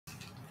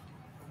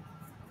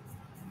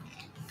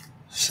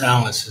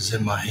Silence is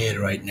in my head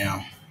right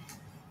now.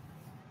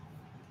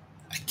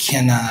 I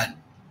cannot.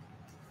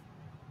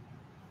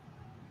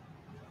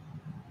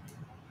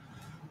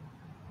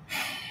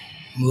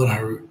 I'm a little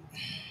hurt.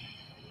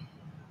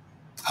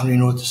 I don't even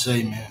know what to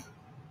say, man.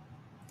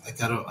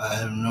 Like I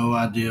have no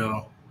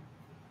idea.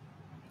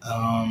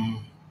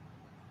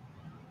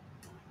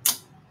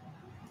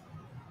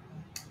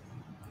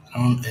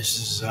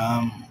 It's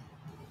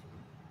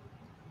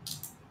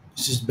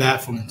just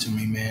baffling to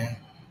me, man.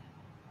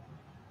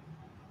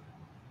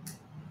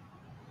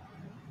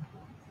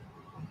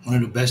 One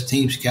of the best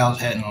teams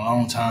Cal's had in a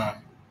long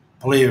time.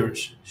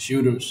 Players,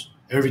 shooters,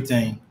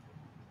 everything.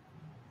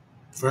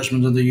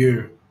 Freshman of the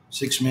year,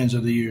 sixth man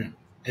of the year,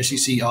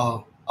 SEC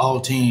all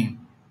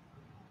team.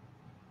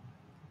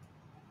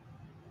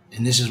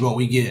 And this is what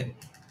we get.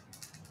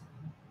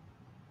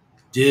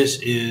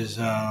 This is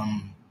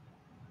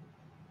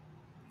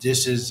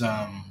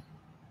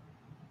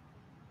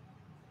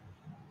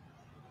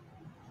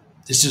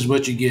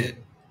what you get.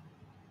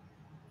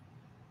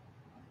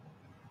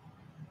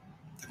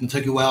 The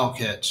Kentucky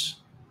Wildcats.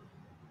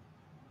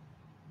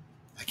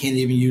 I can't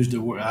even use the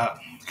word. I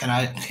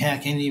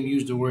can't even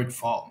use the word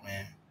fault,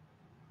 man.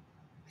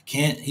 I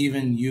can't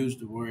even use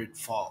the word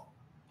fault.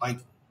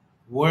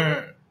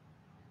 Where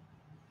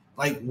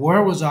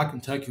was our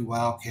Kentucky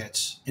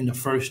Wildcats in the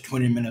first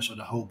 20 minutes of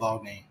the whole ball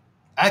game?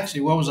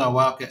 Actually, where was our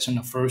Wildcats in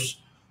the first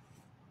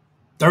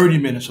 30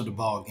 minutes of the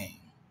ball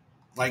game?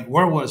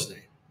 Where was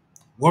they?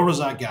 Where was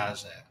our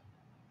guys at?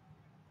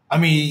 I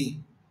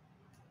mean,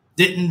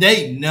 didn't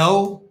they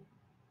know?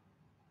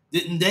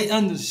 Didn't they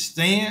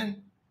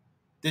understand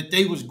that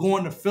they was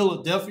going to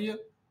Philadelphia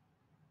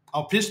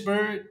or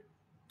Pittsburgh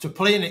to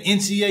play in the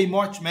NCAA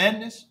March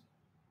Madness?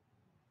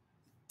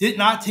 Didn't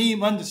our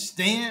team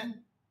understand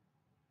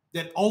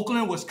that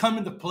Oakland was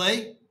coming to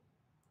play?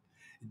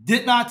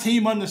 Didn't our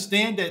team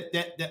understand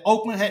that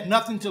Oakland had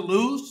nothing to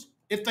lose?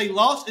 If they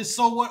lost, it's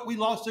so what, we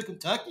lost to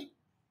Kentucky?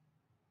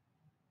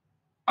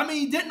 I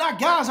mean, didn't our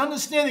guys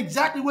understand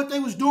exactly what they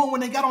was doing when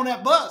they got on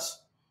that bus?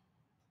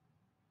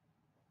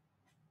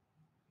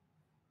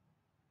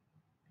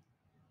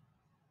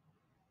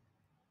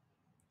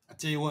 I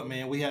tell you what,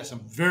 man, we had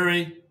some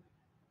very,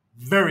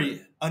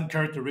 very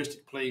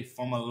uncharacteristic play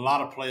from a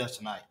lot of players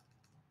tonight.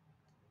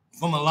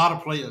 From a lot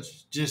of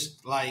players,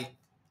 just like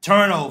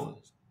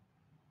turnovers,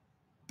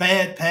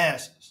 bad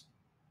passes,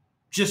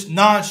 just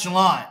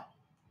nonchalant.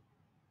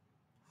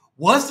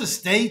 Was the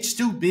stage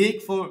too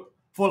big for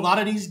a lot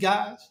of these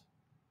guys?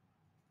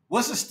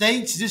 Was the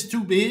stage just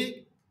too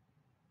big?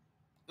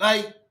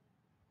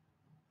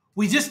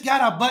 We just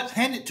got our butts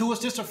handed to us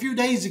just a few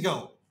days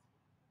ago.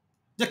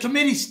 The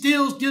committee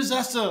still gives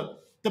us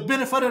the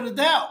benefit of the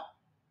doubt.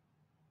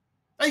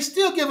 They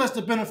still give us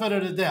the benefit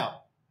of the doubt.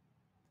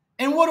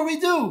 And what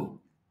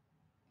do?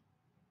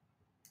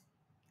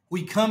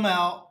 We come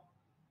out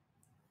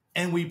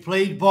and we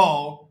played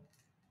ball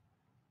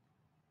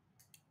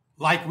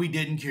like we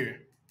didn't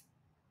care.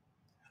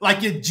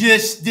 Like it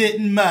just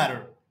didn't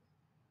matter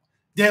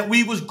that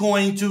we was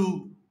going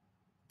to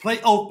play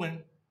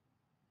Oakland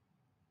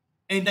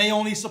and they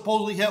only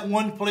supposedly had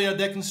one player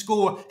that can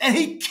score, and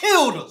he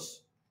killed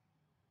us.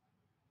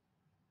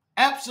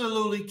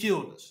 Absolutely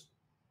killed us.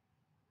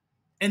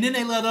 And then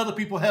they let other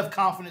people have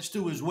confidence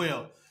too as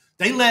well.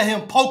 They let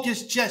him poke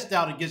his chest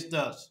out against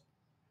us.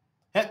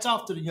 Hats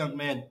off to the young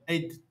man.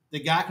 Hey, the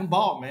guy can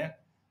ball, man.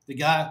 The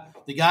guy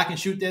can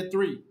shoot that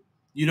three.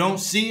 You don't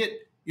see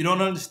it, you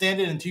don't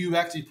understand it until you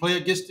actually play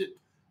against it.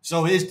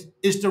 So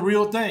it's the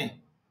real thing.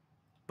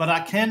 But I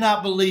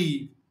cannot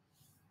believe.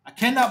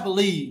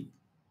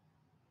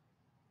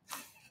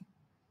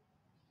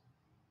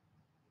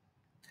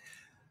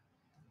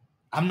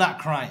 I'm not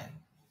crying.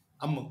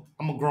 I'm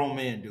a grown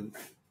man, dude.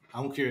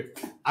 I don't care.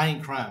 I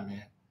ain't crying,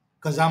 man.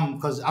 Cause I'm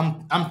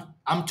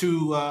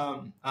too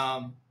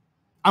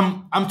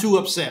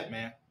upset,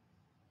 man.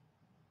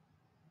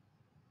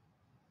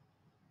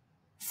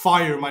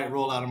 Fire might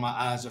roll out of my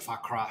eyes if I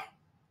cry.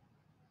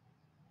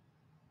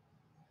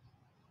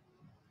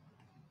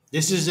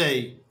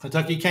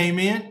 Kentucky came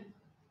in.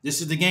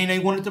 This is the game they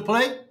wanted to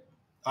play.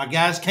 Our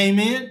guys came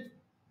in.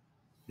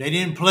 They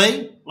didn't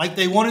play like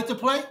they wanted to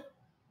play.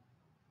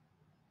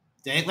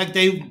 They act like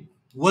they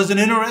wasn't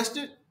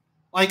interested.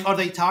 Are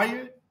they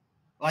tired?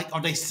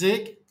 Are they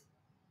sick?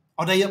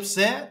 Are they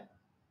upset?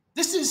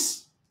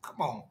 Come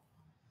on.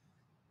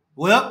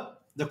 Well,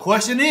 the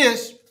question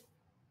is,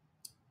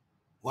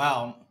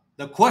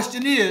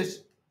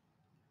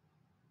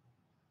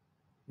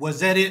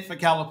 was that it for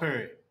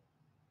Calipari?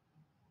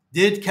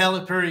 Did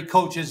Calipari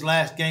coach his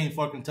last game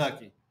for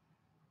Kentucky?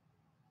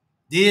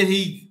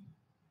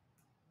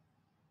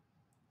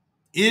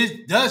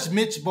 Does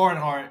Mitch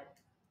Barnhart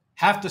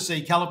have to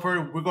say,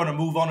 Calipari, we're going to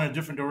move on in a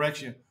different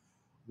direction?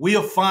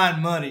 We'll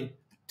find money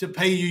to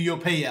pay you your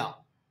payout.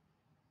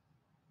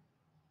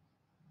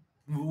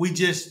 We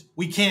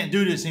can't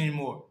do this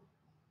anymore.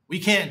 We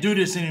can't do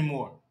this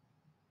anymore.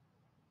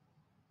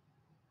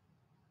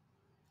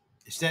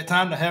 It's that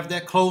time to have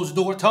that closed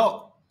door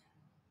talk.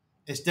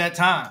 It's that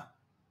time.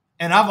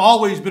 And I've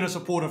always been a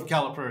supporter of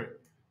Calipari.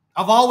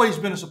 I've always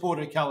been a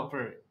supporter of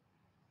Calipari.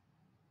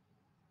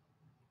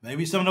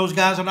 Maybe some of those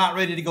guys are not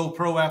ready to go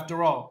pro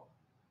after all.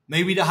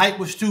 Maybe the hype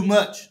was too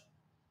much.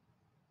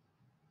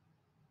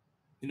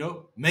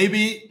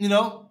 Maybe,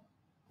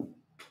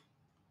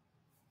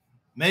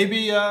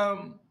 maybe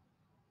I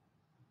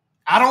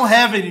don't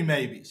have any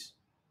maybes.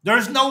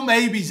 There's no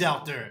maybes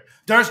out there.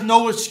 There's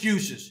no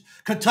excuses.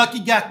 Kentucky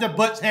got their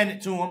butts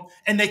handed to them,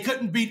 and they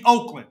couldn't beat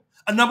Oakland,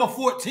 a number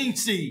 14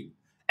 seed.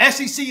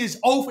 SEC is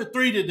 0 for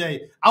 3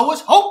 today. I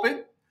was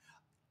hoping,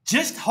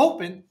 just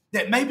hoping,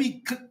 that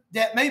maybe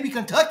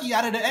Kentucky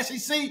out of the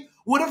SEC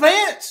would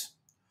advance,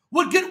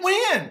 would get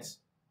wins.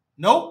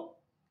 Nope.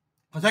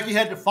 Kentucky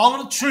had to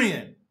follow the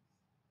trend.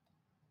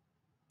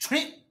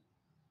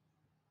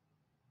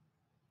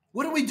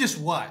 What did we just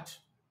watch?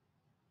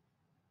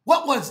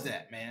 What was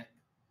that, man?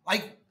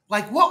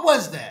 Like what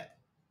was that?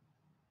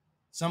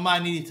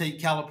 Somebody need to take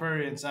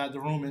Calipari inside the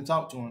room and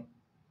talk to him.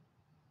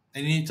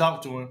 They need to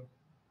talk to him.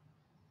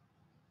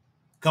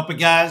 A couple of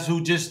guys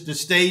who just the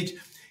stage.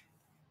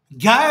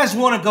 Guys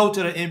want to go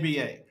to the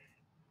NBA,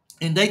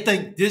 and they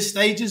think this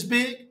stage is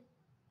big.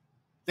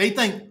 They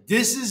think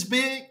this is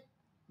big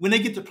when they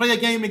get to play a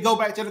game and go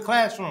back to the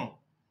classroom.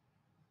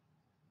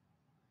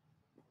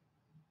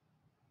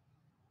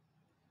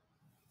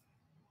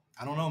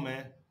 I don't know,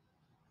 man.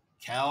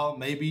 Cal,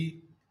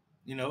 maybe,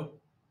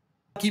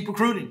 keep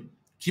recruiting.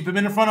 Keep him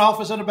in the front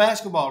office of the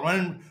basketball,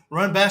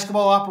 run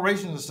basketball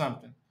operations or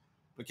something.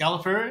 But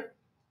Calipari,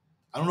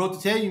 I don't know what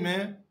to tell you,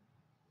 man.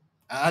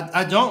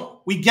 I don't.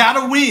 We got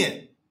to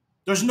win.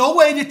 There's no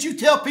way that you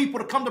tell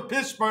people to come to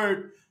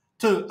Pittsburgh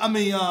to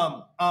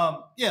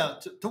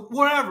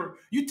wherever.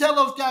 You tell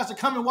those guys to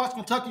come and watch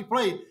Kentucky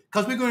play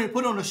because we're going to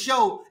put on a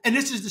show, and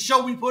this is the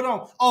show we put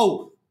on.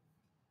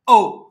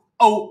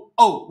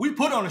 We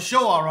put on a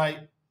show, all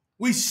right.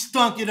 We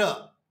stunk it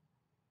up.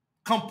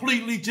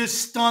 Completely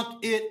just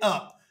stunk it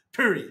up,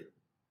 period.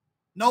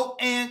 No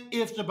and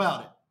ifs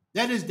about it.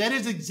 That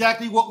is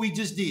exactly what we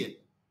just did.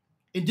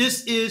 And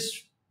this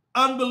is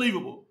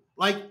unbelievable.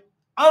 Like,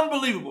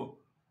 unbelievable.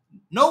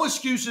 No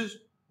excuses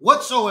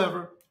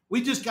whatsoever.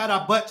 We just got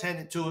our butts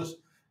handed to us,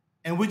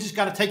 and we just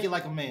got to take it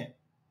like a man.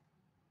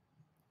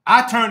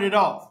 I turned it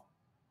off.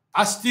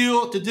 I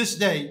still, to this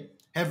day,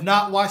 have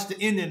not watched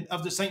the ending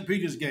of the St.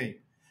 Peter's game.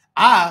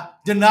 I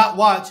did not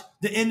watch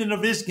the ending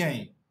of this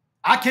game.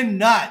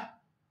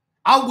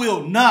 I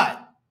will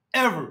not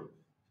ever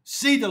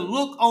see the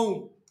look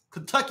on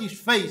Kentucky's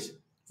face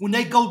when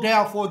they go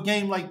down for a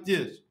game like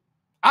this.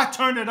 I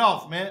turned it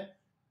off, man.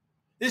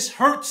 This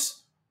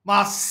hurts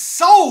my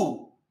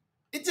soul.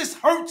 It just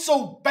hurts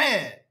so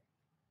bad.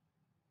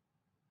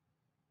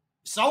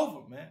 It's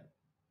over, man.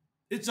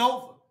 It's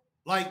over.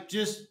 Like,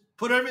 just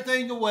put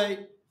everything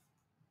away.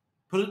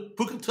 Put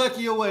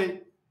Kentucky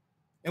away.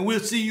 And we'll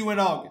see you in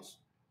August.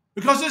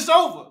 Because it's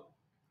over.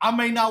 I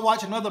may not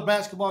watch another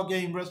basketball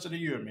game the rest of the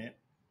year, man.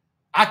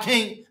 I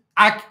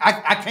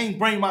can't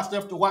bring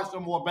myself to watch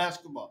some more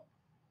basketball.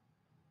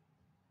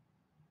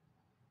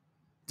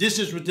 This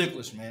is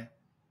ridiculous, man.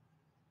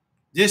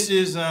 This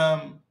is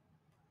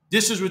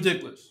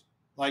ridiculous.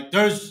 Like,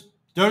 there's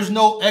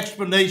no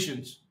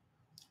explanations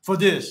for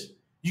this.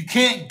 You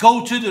can't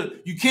go to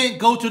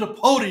the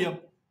podium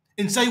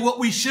and say what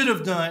we should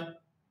have done,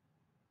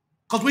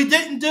 because we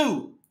didn't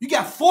do. You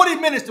got 40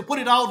 minutes to put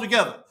it all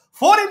together.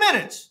 40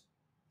 minutes.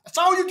 That's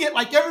all you get,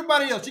 like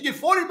everybody else. You get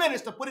 40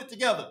 minutes to put it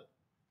together.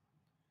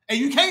 And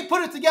you can't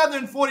put it together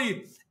in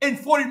 40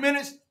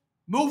 minutes.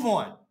 Move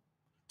on.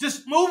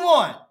 Just move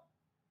on.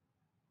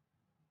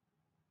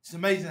 It's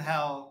amazing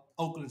how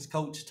Oakland's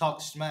coach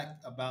talks smack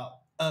about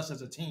us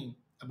as a team,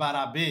 about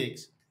our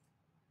bigs.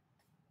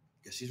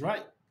 I guess he's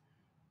right.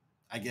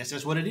 I guess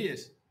that's what it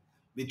is.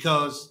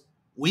 Because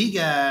we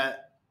got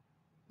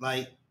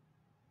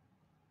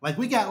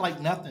we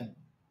got nothing.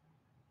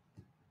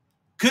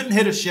 Couldn't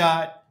hit a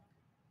shot.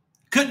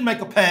 Couldn't make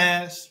a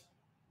pass.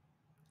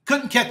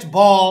 Couldn't catch a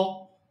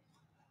ball.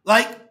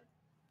 Like,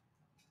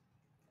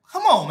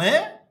 come on,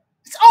 man.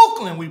 It's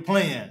Oakland we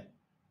playing.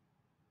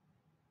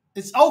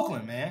 It's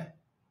Oakland, man.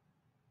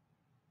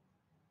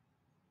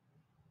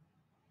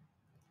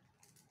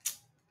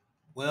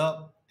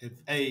 Well,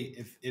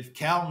 if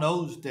Cal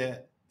knows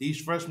that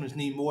these freshmen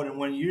need more than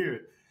 1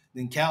 year,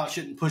 then Cal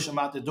shouldn't push them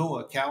out the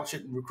door. Cal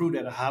shouldn't recruit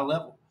at a high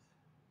level.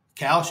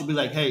 Cal should be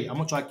like, hey, I'm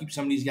going to try to keep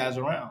some of these guys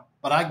around.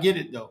 But I get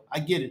it, though. I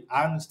get it.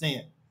 I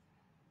understand.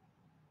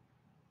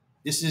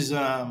 This is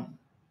one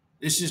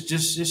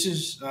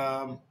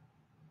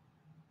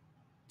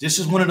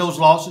of those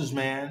losses,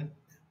 man.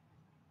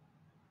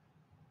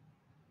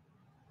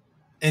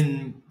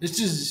 And this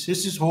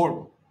is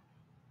horrible.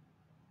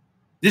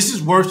 This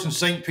is worse than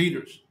St.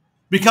 Peter's,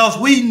 because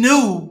we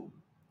knew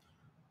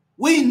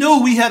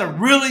we had a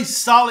really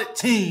solid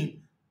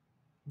team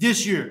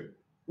this year.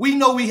 We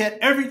know we had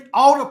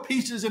all the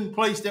pieces in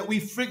place that we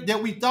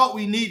thought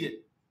we needed.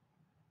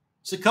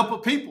 It's a couple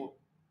of people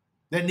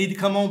that need to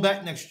come on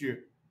back next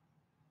year.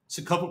 It's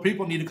a couple of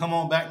people need to come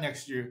on back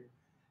next year.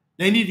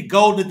 They need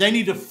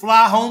to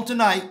fly home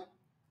tonight,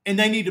 and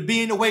they need to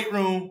be in the weight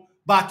room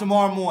by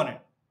tomorrow morning.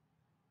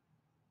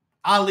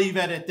 I'll leave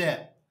it at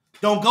that.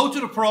 Don't go to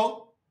the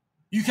pro.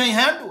 You can't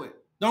handle it.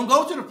 Don't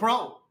go to the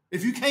pro.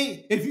 If you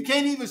can't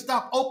even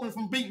stop Oakland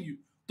from beating you,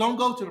 don't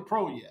go to the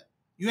pro yet.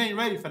 You ain't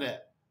ready for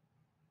that.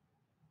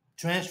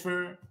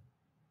 Transfer.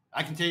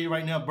 I can tell you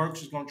right now,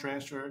 Burks is going to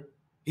transfer.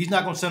 He's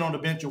not going to sit on the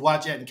bench and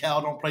watch that and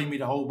Cal don't play me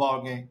the whole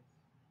ball game.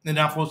 And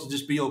I'm supposed to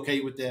just be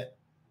okay with that.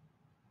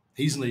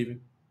 He's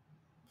leaving.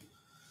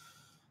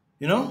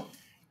 You know?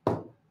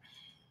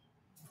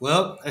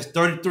 Well, that's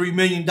 $33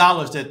 million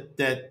that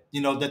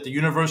the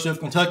University of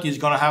Kentucky is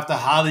going to have to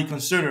highly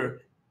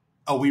consider.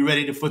 Are we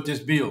ready to foot this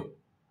bill?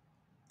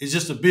 It's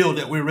just a bill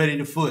that we're ready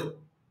to foot,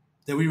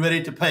 that we're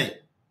ready to pay.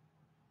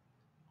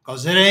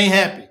 Because it ain't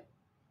happy.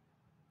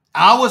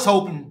 I was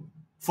hoping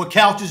for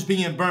couches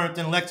being burnt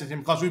in Lexington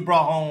because we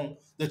brought home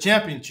the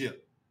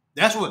championship.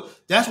 That's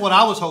what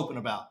I was hoping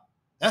about.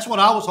 That's what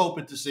I was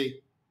hoping to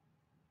see.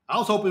 I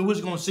was hoping we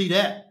was going to see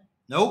that.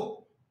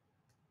 Nope.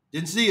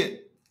 Didn't see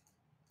it.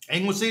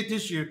 Ain't going to see it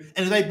this year.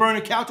 And if they burn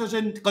the couches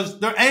in because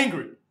they're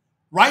angry,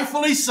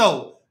 rightfully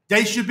so,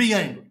 they should be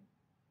angry.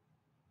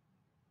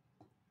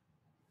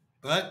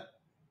 But,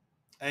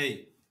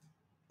 hey,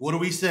 what do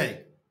we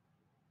say?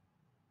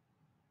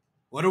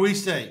 What do we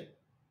say?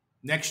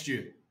 Next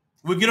year.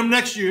 We'll get them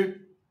next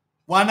year.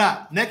 Why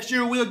not? Next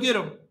year we'll get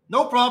them.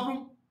 No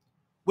problem.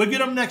 We'll get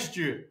them next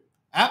year.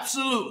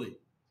 Absolutely.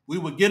 We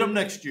will get them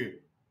next year.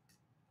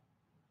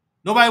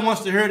 Nobody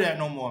wants to hear that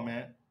no more,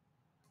 man.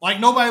 Like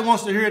nobody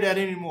wants to hear that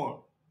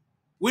anymore.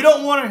 We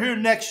don't want to hear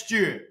next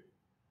year.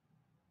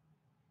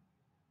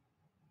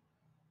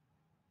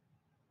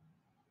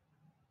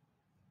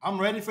 I'm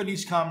ready for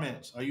these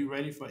comments. Are you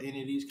ready for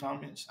any of these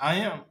comments? I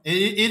am.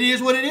 It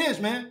is what it is,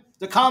 man.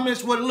 The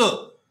comments would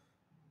look.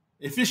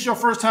 If it's your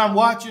first time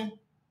watching,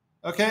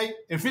 okay?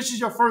 If this is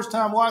your first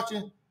time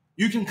watching,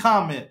 you can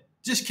comment.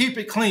 Just keep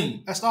it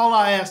clean. That's all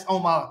I ask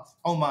on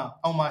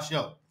my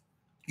show.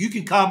 You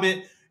can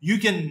comment. You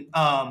can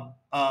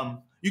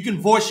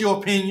voice your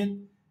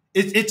opinion.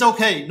 It's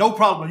okay. No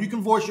problem. You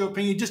can voice your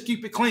opinion. Just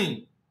keep it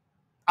clean.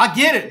 I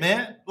get it,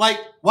 man.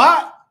 Like,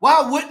 why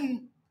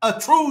wouldn't a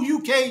true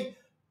UK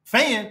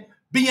fan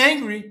be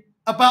angry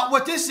about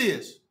what this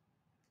is?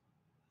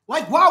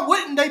 Like, why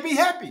wouldn't they be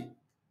happy?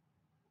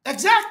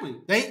 Exactly.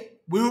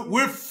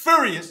 We're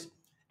furious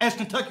as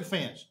Kentucky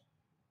fans.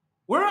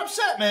 We're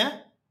upset, man.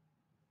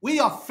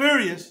 We are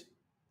furious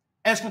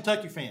as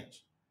Kentucky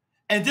fans.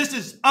 And this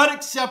is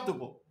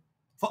unacceptable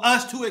for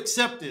us to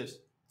accept this.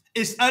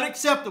 It's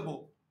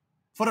unacceptable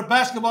for the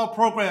basketball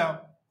program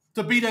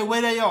to be the way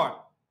they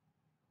are.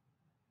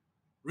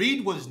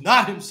 Reed was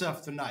not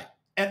himself tonight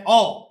at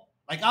all.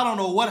 Like, I don't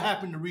know what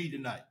happened to Reed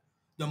tonight.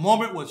 The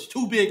moment was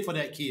too big for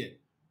that kid.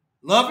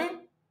 Love him.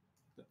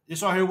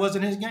 This right here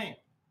wasn't his game.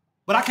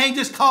 But I can't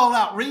just call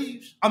out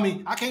Reeves.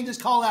 I can't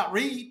just call out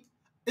Reed.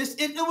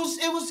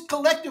 It was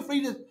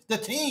collectively the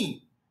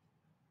team.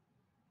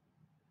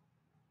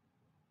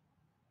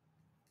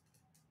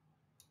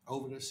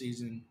 Over the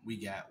season, we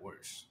got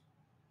worse.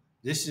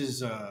 This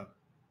is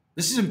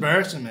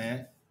embarrassing,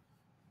 man.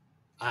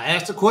 I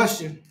asked a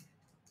question.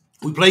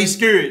 We played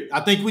scared.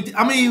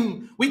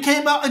 We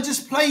came out and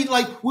just played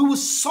like we were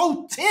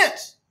so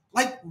tense.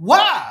 Like,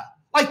 why?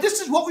 Like, this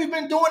is what we've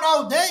been doing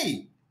all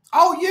day,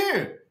 all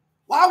year.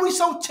 Why are we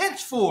so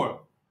tense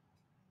for?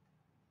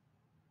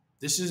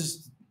 This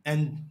is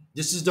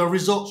the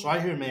results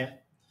right here, man.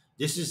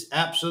 This is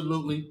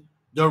absolutely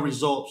the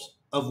results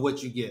of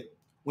what you get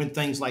when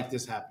things like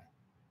this happen.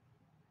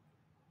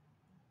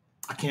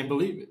 I can't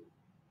believe it.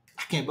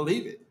 I can't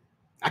believe it.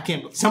 I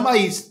can't.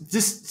 Somebody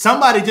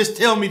just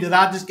tell me that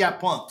I just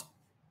got punked.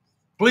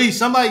 Please,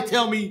 somebody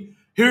tell me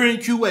here in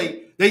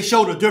Kuwait they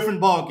showed a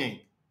different ball game.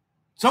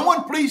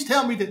 Someone please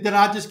tell me that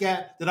I just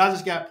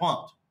got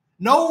punked.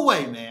 No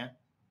way, man.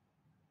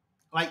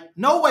 Like,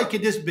 no way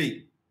could this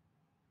be.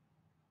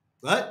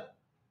 But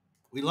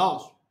we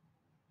lost.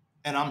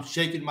 And I'm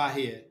shaking my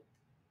head.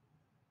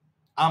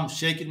 I'm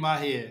shaking my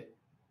head.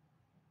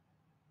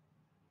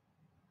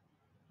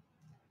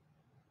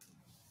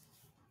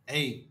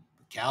 Hey,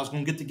 Cal's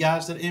going to get the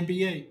guys to the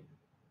NBA.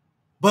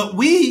 But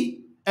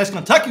we, as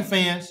Kentucky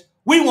fans,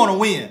 we want to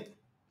win.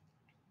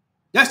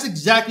 That's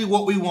exactly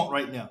what we want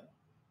right now.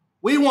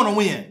 We want to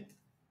win.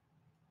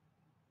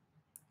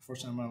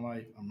 First time in my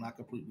life, I'm not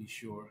completely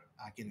sure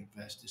I can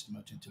invest this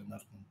much into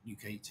another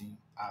UK team.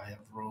 I have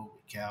rolled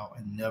with Cal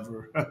and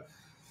never.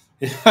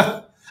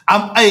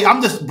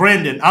 I'm just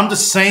Brendan. I'm the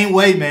same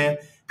way, man.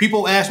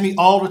 People ask me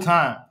all the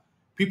time.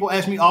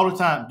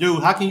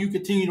 Dude, how can you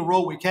continue to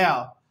roll with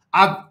Cal?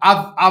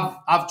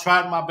 I've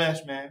tried my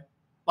best, man.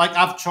 Like,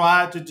 I've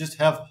tried to just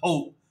have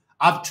hope.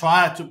 I've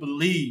tried to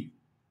believe.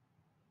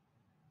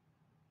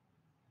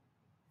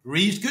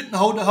 Reeves couldn't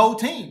hold the whole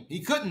team. He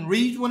couldn't.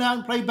 Reeves went out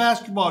and played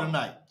basketball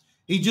tonight.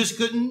 He just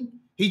couldn't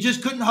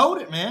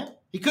hold it, man.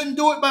 He couldn't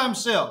do it by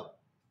himself.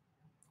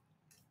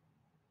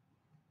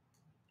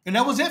 And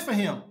that was it for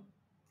him.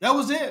 That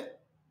was it.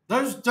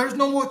 There's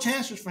no more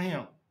chances for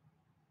him.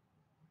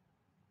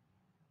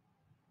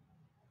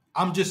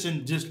 I'm just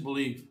in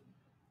disbelief.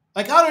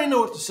 Like, I don't even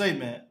know what to say,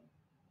 man.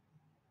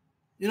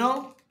 You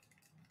know?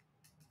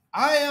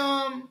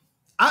 I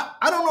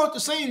don't know what to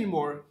say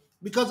anymore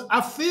because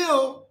I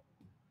feel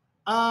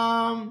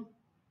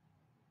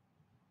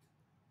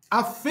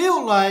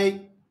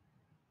like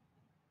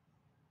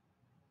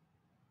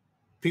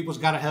people's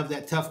got to have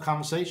that tough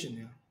conversation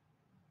now.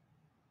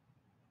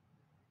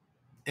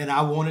 And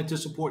I wanted to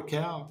support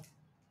Cal,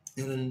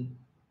 and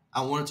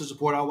I wanted to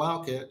support our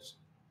Wildcats.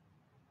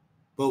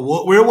 But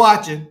what we're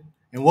watching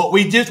and what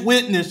we just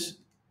witnessed,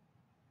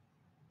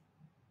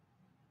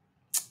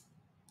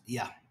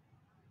 yeah,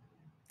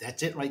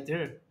 that's it right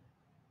there.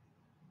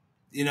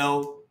 You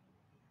know,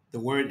 the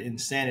word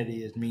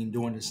insanity is mean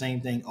doing the same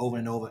thing over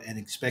and over and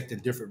expecting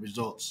different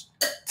results.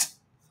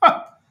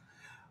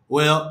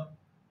 Well,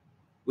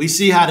 we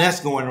see how that's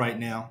going right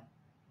now.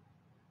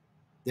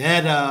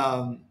 That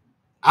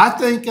I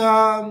think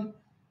I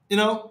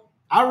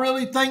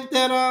really think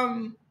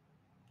that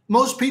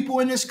most people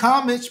in this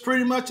comments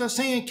pretty much are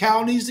saying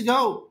Cal needs to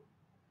go.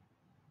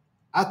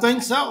 I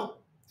think so.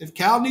 If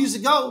Cal needs to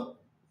go,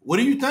 what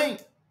do you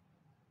think?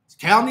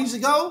 Cal needs to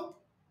go?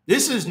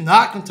 This is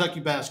not Kentucky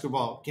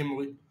basketball,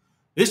 Kimberly.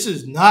 This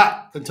is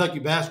not Kentucky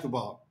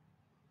basketball.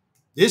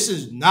 This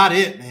is not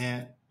it,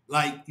 man.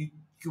 Like you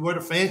wear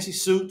the fancy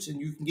suits and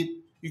you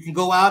can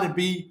go out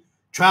and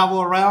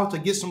travel around to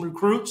get some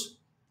recruits.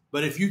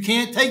 But if you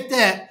can't take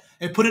that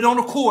and put it on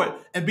the court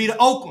and be the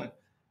Oakland,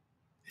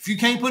 if you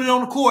can't put it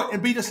on the court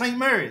and be the St.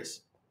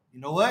 Mary's,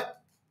 you know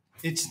what?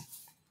 It's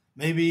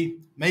maybe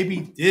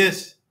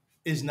this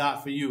is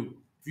not for you.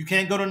 If you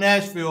can't go to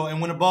Nashville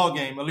and win a ball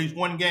game, at least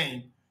one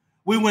game,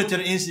 we went to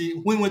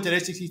the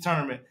SEC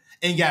tournament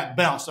and got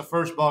bounced the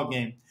first ball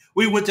game.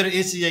 We went to the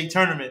NCAA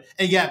tournament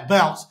and got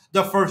bounced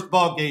the first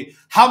ball game.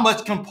 How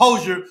much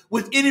composure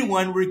would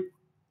anyone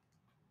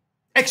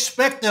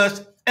expect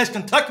us as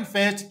Kentucky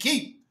fans to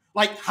keep?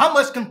 Like, how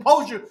much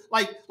composure,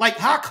 like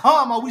how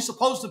calm are we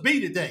supposed to be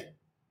today?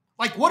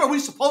 Like, what are we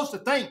supposed to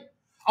think?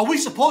 Are we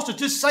supposed to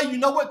just say, you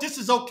know what, this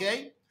is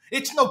okay?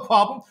 It's no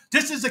problem.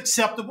 This is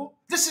acceptable.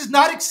 This is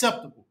not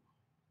acceptable.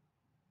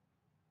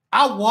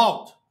 I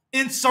walked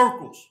in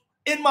circles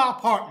in my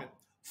apartment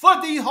for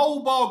the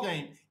whole ball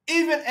game,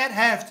 even at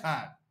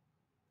halftime.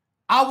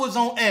 I was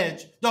on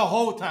edge the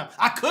whole time.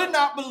 I could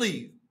not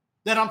believe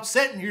that I'm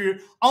sitting here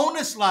on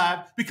this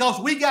live because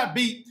we got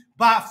beat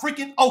by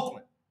freaking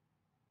Oakland.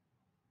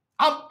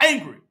 I'm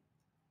angry.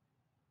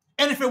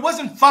 And if it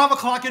wasn't 5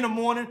 o'clock in the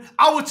morning,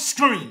 I would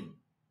scream.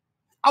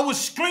 I would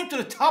scream to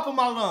the top of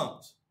my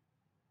lungs.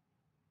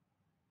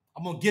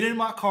 I'm going to get in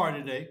my car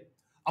today.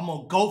 I'm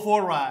going to go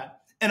for a ride,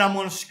 and I'm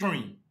going to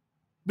scream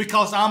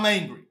because I'm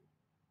angry.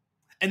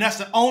 And that's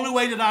the only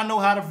way that I know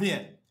how to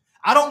vent.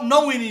 I don't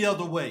know any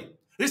other way.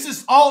 This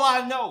is all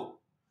I know.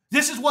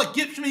 This is what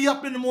gets me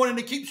up in the morning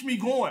and keeps me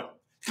going.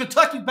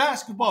 Kentucky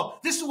basketball.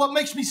 This is what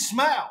makes me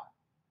smile.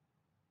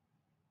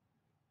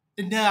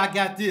 And now I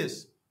got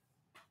this.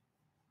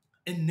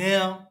 And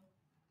now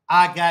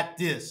I got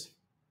this.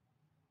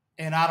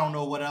 And I don't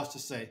know what else to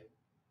say.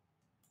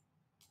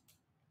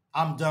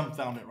 I'm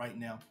dumbfounded right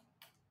now.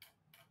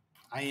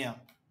 I am.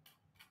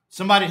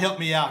 Somebody help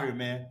me out here,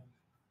 man.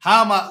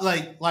 How am I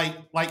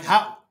like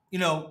how, you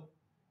know,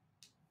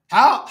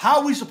 how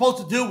are we supposed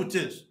to deal with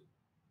this?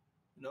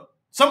 You know,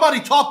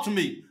 somebody talk to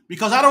me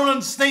because I don't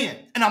understand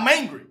and I'm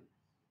angry.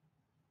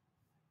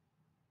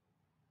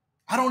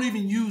 I don't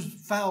even use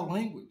foul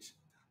language,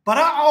 but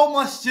I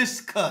almost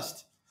just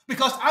cussed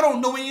because I don't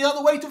know any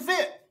other way to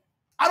vent.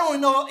 I don't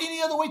know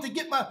any other way to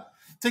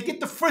get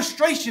the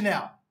frustration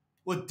out.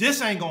 Well,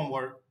 this ain't gonna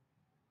work.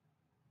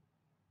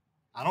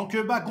 I don't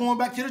care about going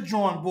back to the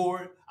drawing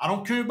board. I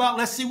don't care about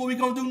let's see what we're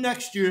gonna do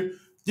next year.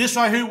 This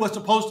right here was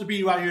supposed to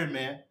be right here,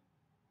 man.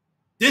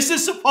 This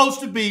is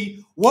supposed to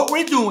be what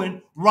we're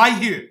doing right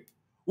here.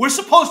 We're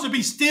supposed to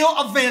be still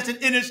advancing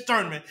in this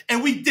tournament,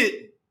 and we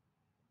didn't.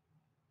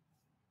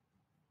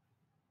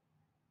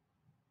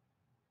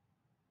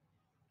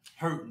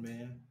 Hurting,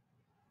 man.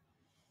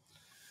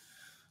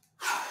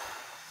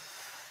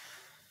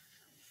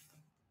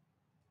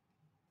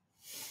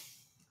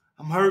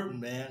 I'm hurting,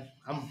 man.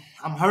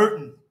 I'm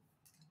hurting.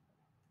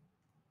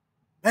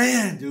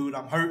 Man, dude,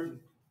 I'm hurting.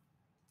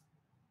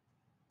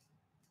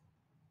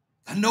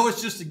 I know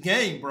it's just a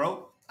game,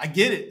 bro. I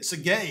get it. It's a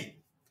game.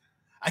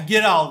 I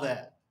get all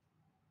that.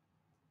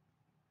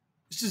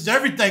 This is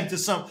everything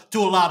to a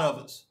lot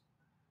of us.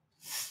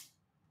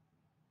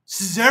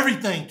 This is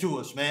everything to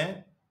us,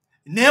 man.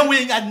 And now we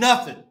ain't got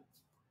nothing.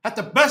 That's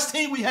the best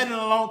team we had in a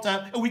long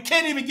time, and we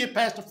can't even get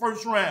past the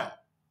first round.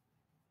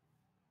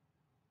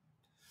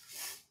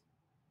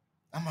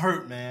 I'm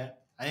hurt, man.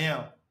 I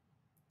am.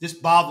 This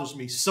bothers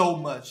me so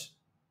much.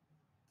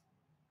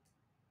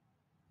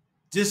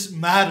 This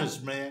matters,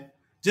 man.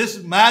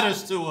 This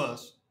matters to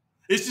us.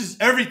 It's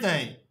just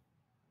everything.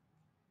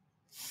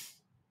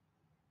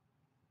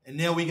 And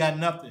now we got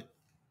nothing.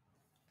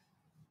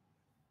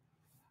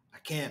 I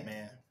can't,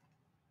 man.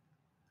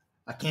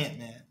 I can't,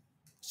 man.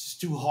 It's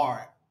just too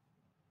hard.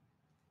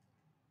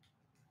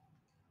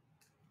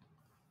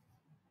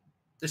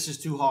 This is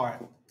too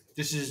hard.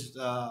 This is,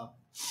 I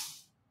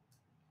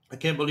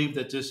can't believe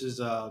that this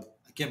is, I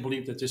I can't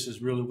believe that this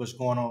is really what's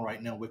going on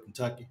right now with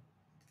Kentucky.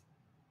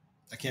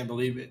 I can't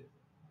believe it.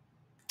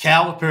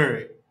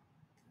 Calipari.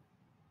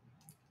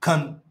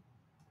 Calipari.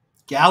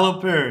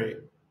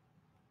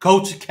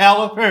 Coach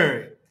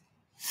Calipari.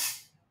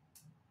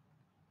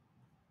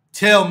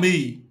 Tell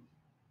me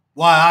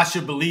why I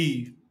should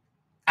believe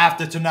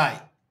after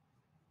tonight.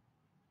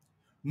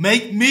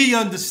 Make me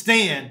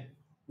understand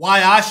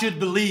why I should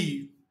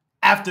believe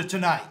after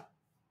tonight.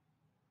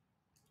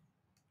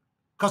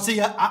 Because,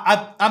 see,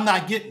 I'm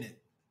not getting it.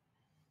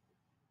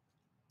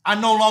 I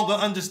no longer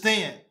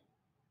understand.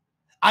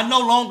 I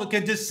no longer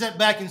can just sit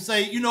back and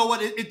say, you know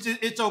what,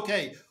 it's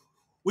okay.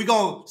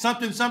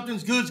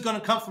 Something's good's gonna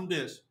come from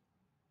this.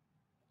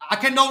 I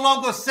can no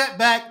longer sit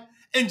back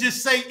and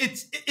just say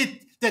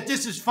that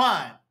this is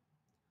fine.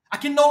 I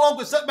can no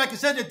longer sit back and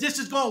say that this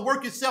is gonna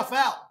work itself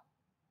out.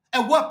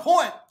 At what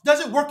point does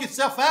it work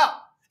itself out?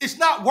 It's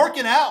not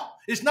working out.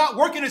 It's not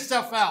working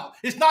itself out.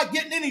 It's not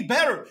getting any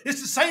better.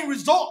 It's the same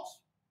results.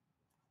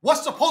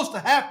 What's supposed to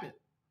happen?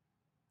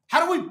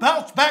 How do we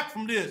bounce back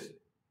from this?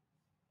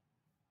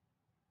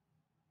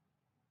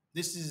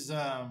 This is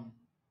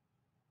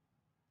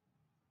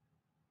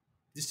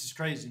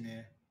crazy,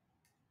 man.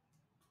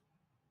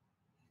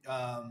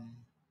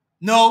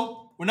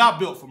 No, we're not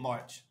built for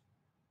March.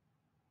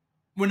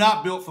 We're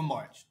not built for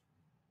March.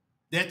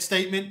 That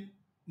statement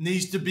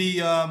needs to be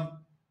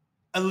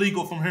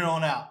illegal from here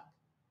on out.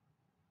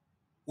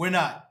 We're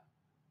not.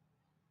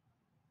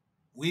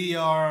 We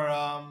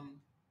are,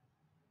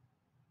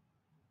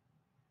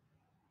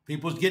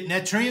 people's getting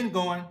that trend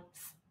going.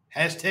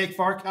 Hashtag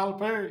for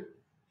Calipari.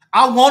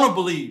 I want to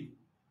believe.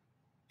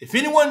 If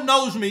anyone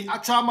knows me, I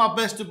try my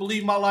best to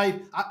believe my life.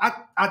 I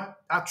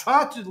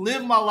try to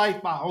live my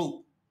life by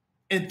hope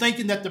and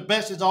thinking that the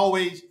best is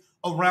always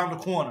around the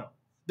corner,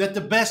 that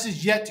the best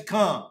is yet to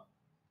come.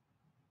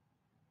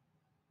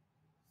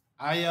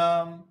 I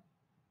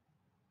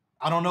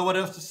don't know what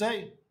else to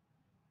say.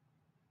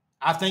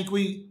 I think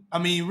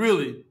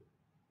really,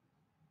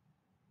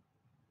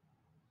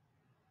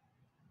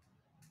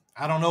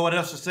 I don't know what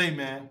else to say,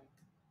 man.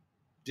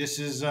 This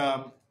is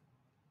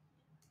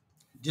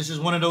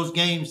one of those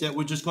games that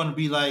we're just going to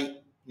be like,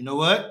 you know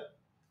what?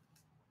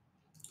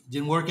 It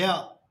didn't work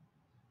out.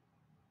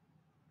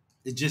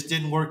 It just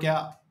didn't work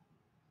out.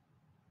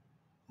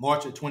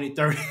 March of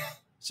 2030.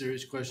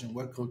 Serious question.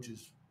 What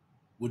coaches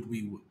would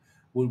we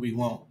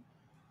want?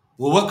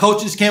 Well, what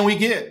coaches can we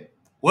get?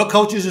 What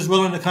coaches is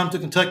willing to come to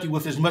Kentucky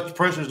with as much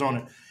pressures on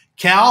it?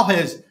 Cal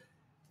has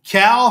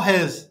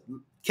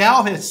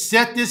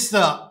set this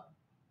up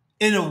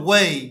in a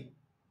way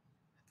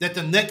that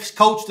the next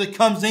coach that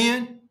comes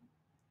in,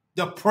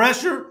 the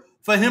pressure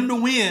for him to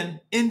win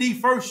in the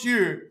first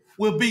year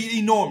will be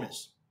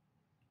enormous.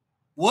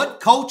 What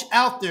coach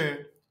out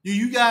there do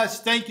you guys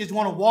think is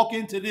going to walk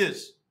into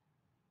this?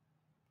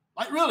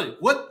 Like, really,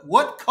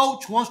 what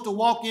coach wants to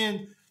walk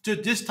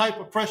into this type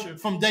of pressure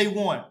from day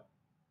one?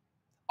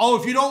 Oh,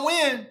 if you don't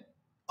win,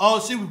 oh,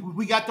 see,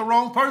 we got the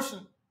wrong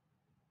person.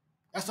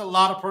 That's a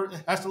lot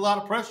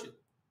of pressure.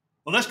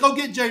 Well, let's go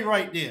get Jay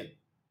right there.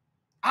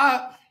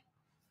 I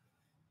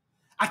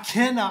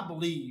cannot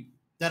believe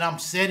that I'm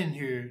sitting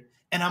here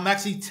and I'm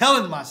actually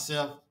telling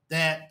myself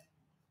that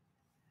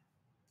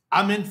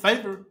I'm in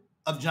favor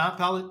of John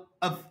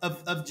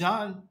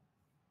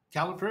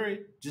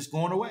Calipari just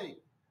going away.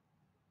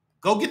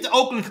 Go get the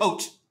Oakland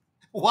coach.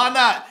 Why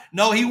not?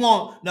 No, he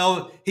won't.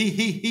 No,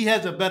 he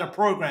has a better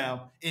program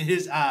in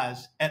his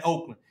eyes at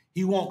Oakland.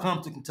 He won't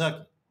come to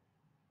Kentucky.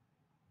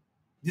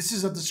 This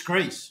is a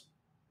disgrace.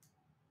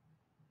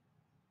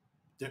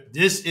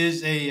 This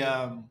is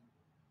a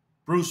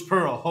Bruce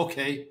Pearl.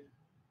 Okay.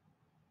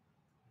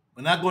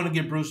 We're not going to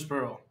get Bruce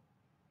Pearl.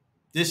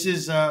 This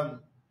is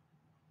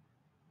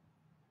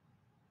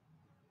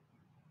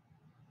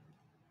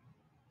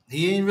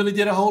he ain't really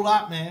did a whole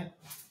lot, man.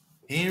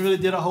 He ain't really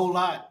did a whole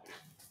lot.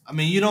 I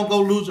mean, you don't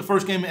go lose the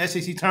first game in the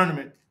SEC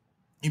tournament.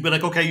 You be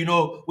like, okay, you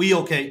know, we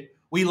okay.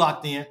 We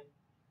locked in.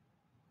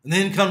 And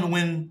then come to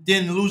win,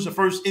 then lose the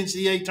first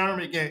NCAA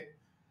tournament game.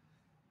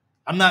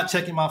 I'm not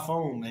checking my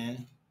phone,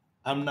 man.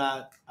 I'm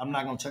not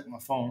gonna check my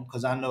phone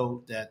because I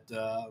know that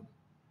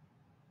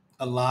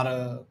a lot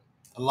of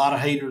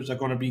haters are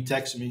gonna be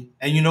texting me.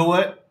 And you know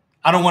what?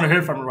 I don't want to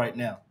hear from them right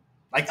now.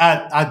 Like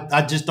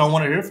I just don't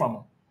want to hear from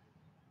them.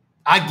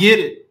 I get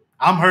it.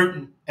 I'm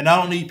hurting, and I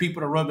don't need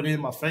people to rub it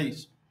in my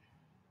face.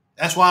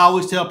 That's why I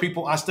always tell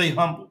people I stay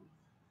humble.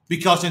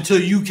 Because until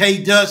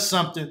UK does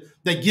something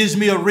that gives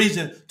me a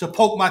reason to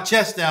poke my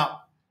chest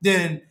out,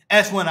 then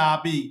that's when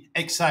I'll be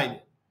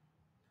excited.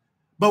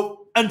 But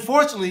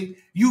unfortunately,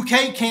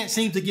 UK can't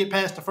seem to get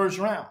past the first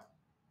round.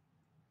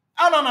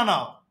 Oh,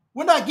 no.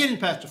 We're not getting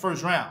past the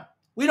first round.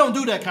 We don't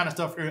do that kind of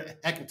stuff here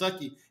at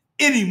Kentucky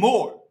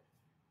anymore.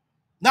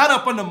 Not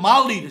up under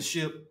my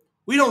leadership.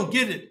 We don't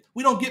get it.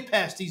 We don't get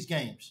past these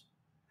games.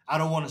 I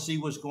don't want to see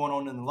what's going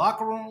on in the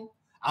locker room.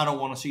 I don't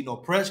want to see no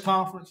press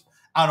conference.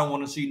 I don't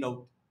want to see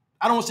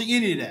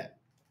any of that.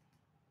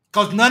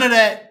 Because none of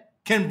that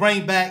can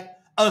bring back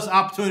us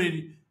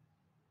opportunity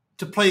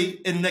to play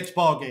in the next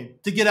ball game,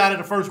 to get out of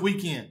the first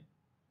weekend.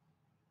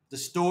 The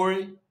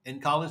story in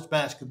college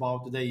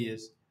basketball today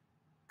is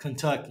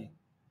Kentucky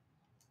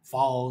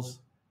falls.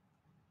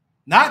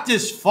 Not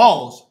just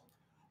falls,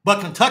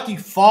 but Kentucky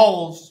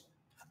falls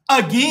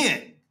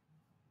again.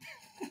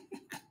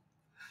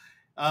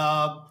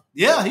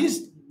 Yeah,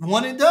 he's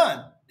one and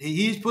done.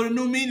 He's put a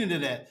new meaning to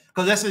that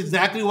because that's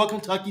exactly what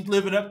Kentucky's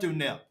living up to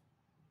now.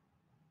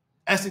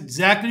 That's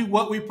exactly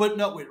what we're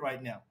putting up with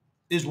right now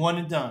is one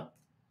and done.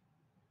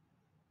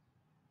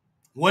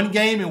 One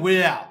game and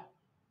we're out.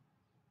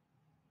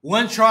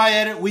 One try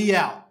at it, we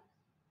out.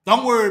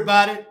 Don't worry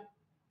about it.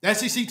 The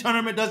SEC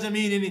tournament doesn't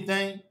mean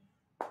anything.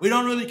 We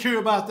don't really care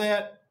about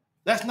that.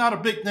 That's not a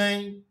big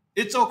thing.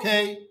 It's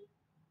okay.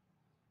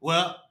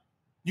 Well,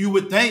 you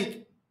would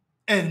think,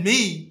 and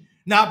me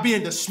not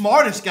being the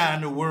smartest guy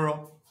in the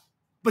world,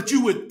 but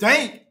you would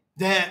think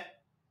that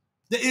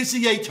the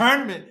NCAA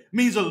tournament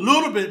means a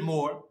little bit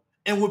more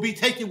and would be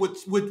taken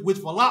with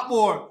a lot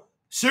more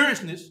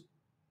seriousness.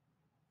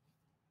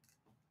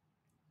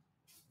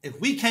 If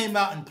we came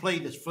out and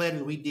played as flat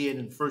as we did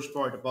in the first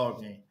part of the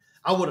ball game,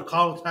 I would have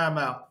called a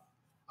timeout.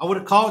 I would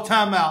have called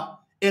timeout,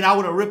 and I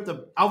would have ripped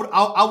the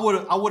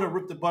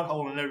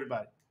butthole on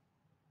everybody.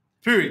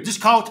 Period. Just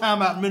call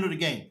timeout in the middle of the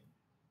game.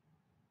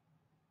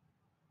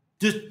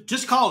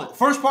 Just call it.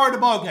 First part of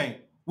the ball game.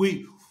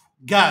 We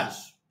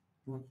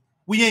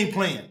ain't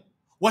playing.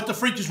 What the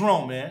freak is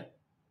wrong, man?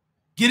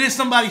 Get in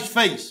somebody's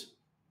face.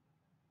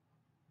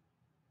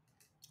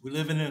 We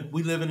live in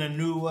a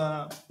new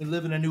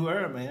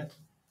era, man.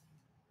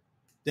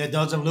 That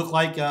doesn't look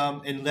like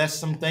unless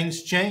some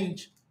things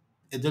change,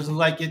 it doesn't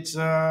look like it's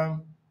it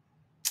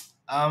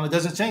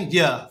doesn't change.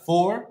 Yeah,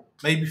 4,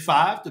 maybe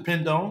 5,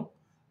 depend on.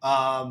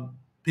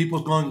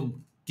 People's going to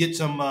get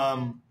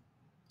some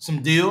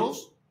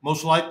deals,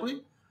 most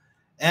likely,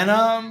 and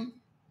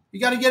you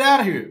got to get out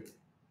of here.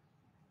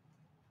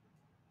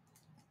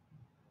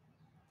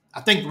 I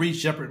think Reed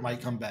Sheppard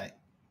might come back.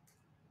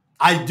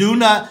 I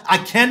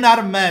cannot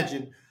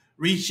imagine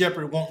Reed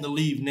Sheppard wanting to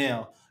leave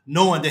now,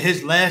 knowing that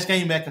his last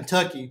game at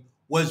Kentucky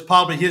was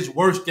probably his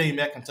worst game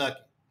at Kentucky.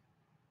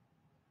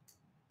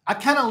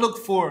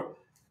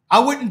 I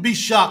wouldn't be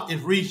shocked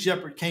if Reed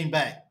Sheppard came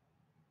back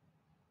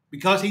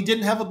because he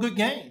didn't have a good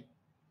game.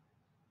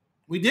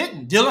 We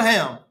didn't.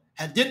 Dillingham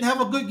didn't have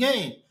a good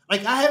game.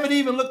 Like, I haven't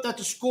even looked at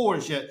the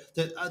scores yet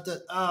of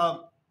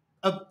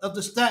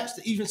the stats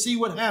to even see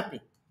what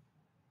happened.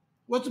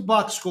 What's the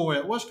box score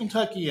at? What's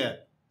Kentucky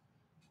at?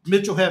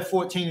 Mitchell had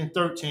 14 and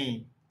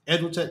 13.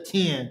 Edwards had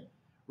 10.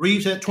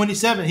 Reeves had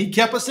 27. He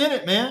kept us in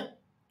it, man.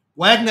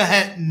 Wagner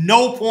had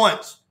no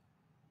points.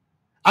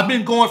 I've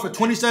been going for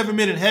 27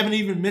 minutes, haven't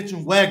even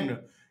mentioned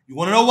Wagner. You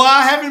want to know why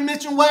I haven't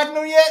mentioned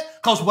Wagner yet?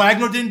 Because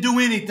Wagner didn't do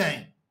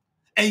anything.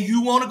 And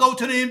you want to go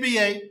to the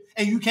NBA,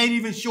 and you can't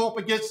even show up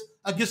against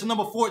a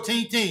number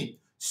 14 team.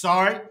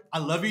 Sorry. I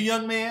love you,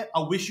 young man.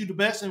 I wish you the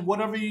best in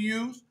whatever you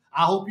use.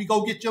 I hope you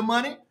go get your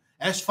money.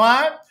 That's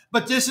fine.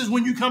 But this is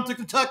when you come to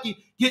Kentucky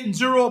getting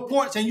 0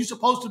 points, and you're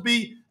supposed to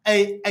be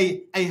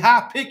a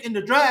high pick in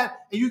the draft,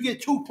 and you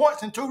get 2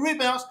 points and 2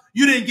 rebounds.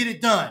 You didn't get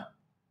it done.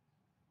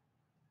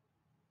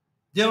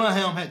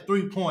 Dillingham had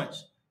 3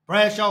 points.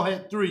 Bradshaw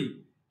had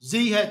 3.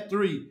 Z had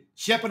 3.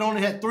 Sheppard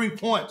only had 3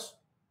 points.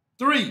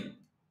 3.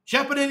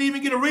 Sheppard didn't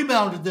even get a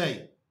rebound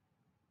today.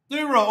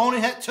 0 only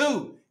had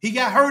 2. He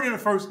got hurt in the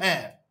first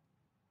half.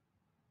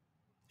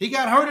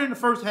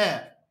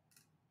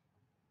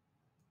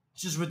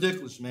 It's just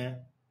ridiculous, man.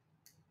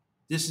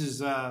 This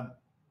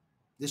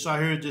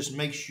right here just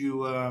makes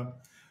you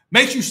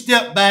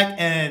step back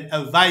and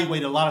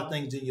evaluate a lot of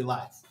things in your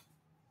life.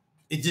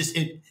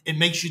 It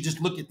makes you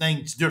just look at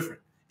things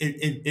different.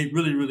 It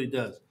really, really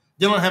does.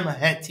 Dillingham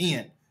had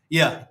 10.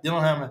 Yeah,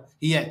 Dillingham,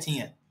 he had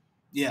 10.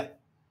 Yeah.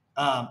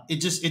 It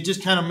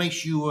just kind of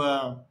makes you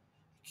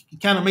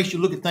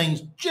look at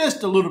things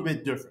just a little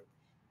bit different.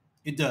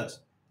 It does.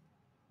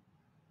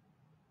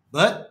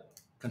 But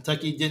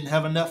Kentucky didn't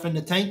have enough in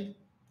the tank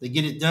to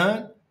get it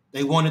done.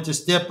 They wanted to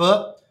step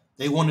up.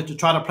 They wanted to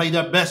try to play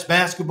their best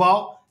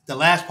basketball. The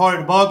last part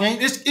of the ball game,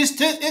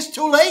 it's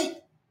too late.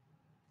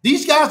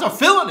 These guys are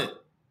feeling it.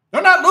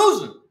 They're not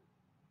losing.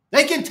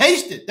 They can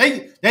taste it.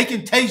 They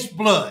can taste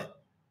blood.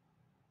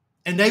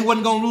 And they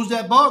wasn't going to lose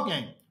that ball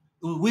game.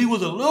 We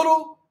was a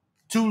little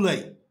too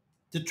late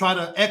to try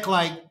to act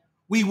like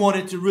we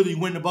wanted to really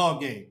win the ball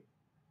game.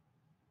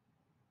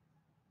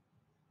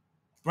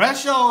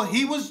 Bradshaw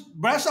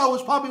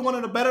was probably one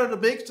of the better of the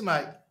bigs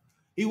tonight.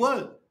 He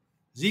was.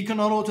 Zeke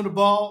Canono to the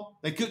ball.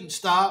 They couldn't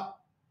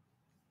stop.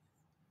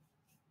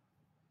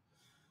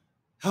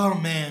 Oh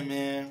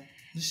man.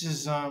 This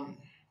is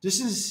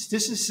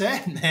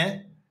sad,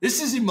 man.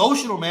 This is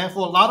emotional, man, for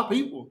a lot of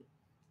people.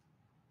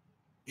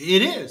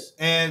 It is.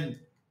 And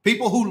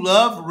people who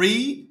love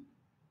Reed,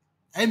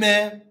 hey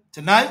man,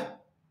 tonight,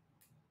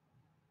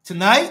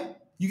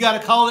 you got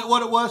to call it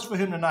what it was for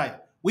him tonight.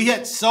 We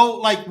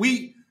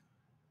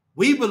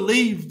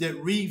believed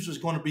that Reeves was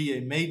going to be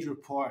a major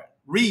part.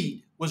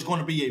 Reed was going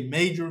to be a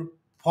major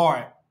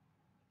part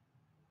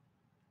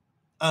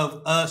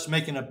of us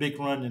making a big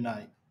run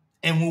tonight.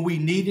 And when we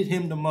needed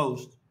him the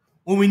most,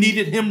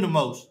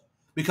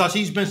 because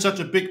he's been such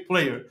a big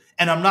player.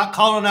 And I'm not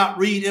calling out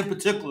Reed in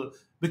particular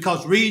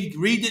because Reed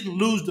didn't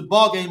lose the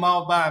ball game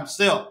all by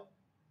himself.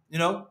 You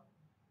know,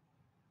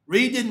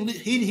 Reed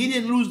he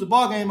didn't lose the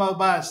ball game all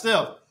by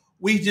himself.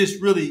 We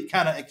just really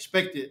kind of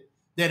expected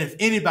that if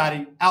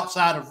anybody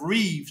outside of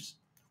Reeves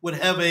would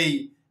have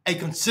a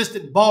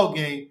consistent ball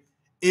game,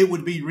 it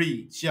would be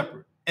Reed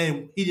Shepherd,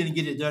 and he didn't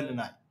get it done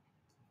tonight.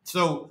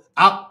 So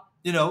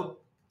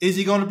is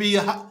he going to be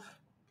a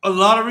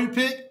lottery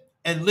pick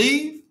and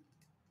leave?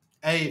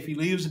 Hey, if he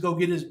leaves to go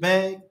get his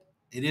bag,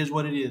 it is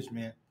what it is,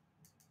 man.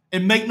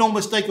 And make no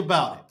mistake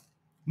about it.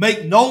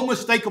 Make no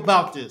mistake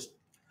about this.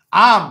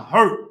 I'm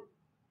hurt,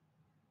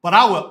 but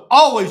I will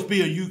always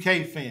be a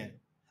UK fan.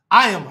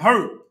 I am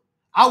hurt.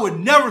 I would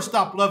never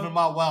stop loving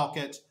my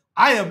Wildcats.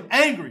 I am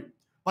angry,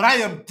 but I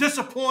am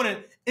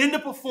disappointed in the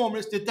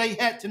performance that they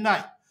had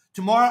tonight.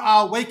 Tomorrow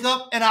I'll wake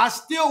up and I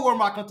still wear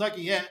my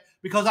Kentucky hat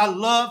because I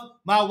love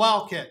my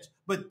Wildcats.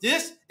 But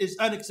this is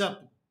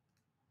unacceptable.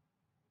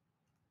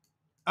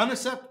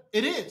 Unacceptable.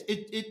 It is.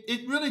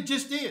 It really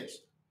just is.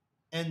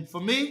 And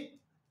for me,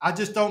 I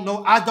just don't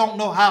know. I don't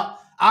know how.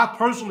 I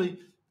personally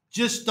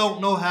just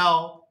don't know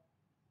how.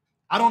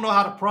 I don't know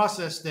how to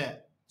process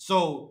that.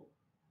 So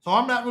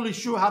I'm not really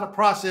sure how to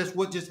process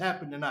what just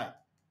happened tonight.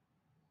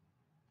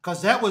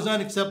 Because that was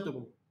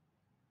unacceptable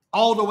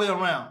all the way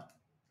around.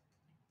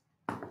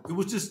 It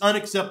was just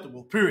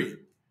unacceptable, period.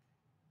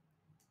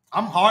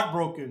 I'm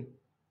heartbroken.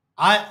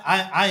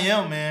 I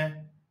am,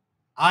 man.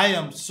 I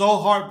am so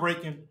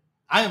heartbroken.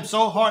 I am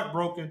so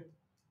heartbroken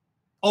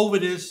over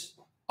this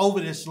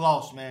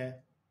loss, man.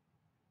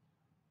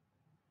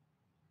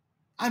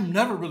 I've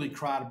never really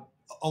cried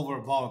over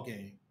a ball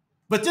game.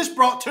 But this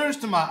brought tears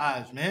to my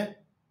eyes, man.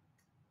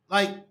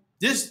 Like,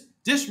 this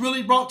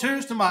really brought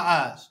tears to my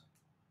eyes.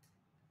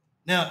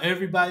 Now,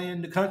 everybody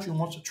in the country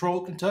wants to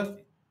troll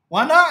Kentucky.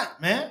 Why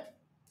not, man?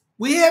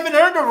 We haven't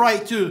earned the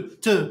right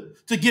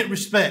to get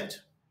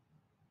respect.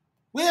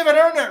 We haven't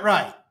earned that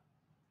right.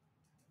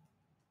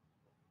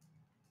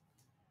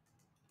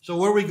 So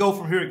where we go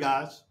from here,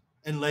 guys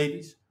and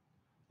ladies?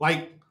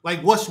 Like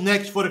what's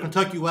next for the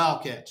Kentucky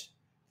Wildcats?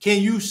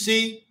 Can you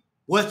see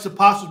what's the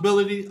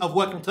possibility of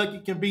what Kentucky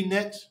can be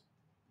next?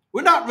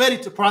 We're not ready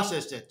to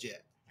process that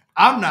yet.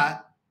 I'm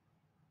not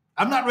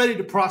ready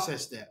to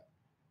process that.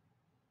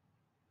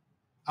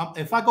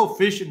 If I go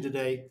fishing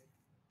today,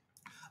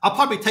 I'll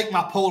probably take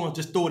my pole and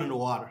just throw it in the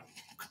water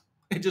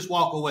and just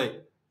walk away.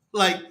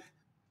 Like,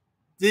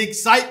 the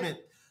excitement,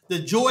 the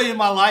joy in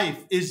my life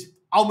is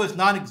almost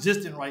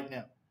non-existent right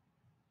now.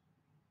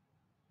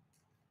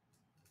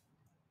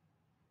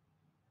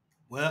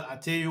 Well, I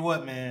tell you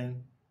what,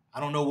 man. I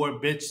don't know where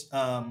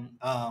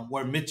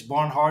Mitch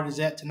Barnhart is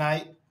at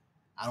tonight.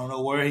 I don't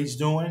know where he's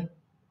doing.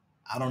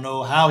 I don't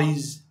know how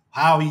he's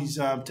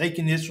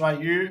taking this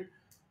right here.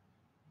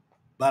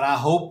 But I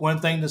hope one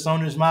thing that's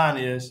on his mind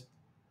is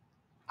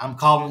I'm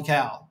calling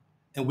Cal,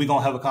 and we're going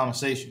to have a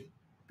conversation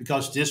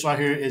because this right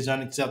here is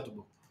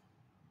unacceptable.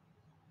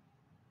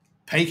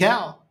 Pay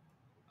Cal.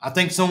 I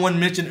think someone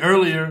mentioned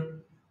earlier,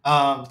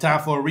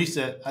 time for a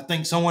reset. I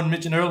think someone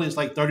mentioned earlier it's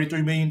like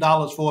 $33 million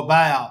for a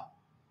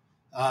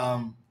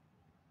buyout.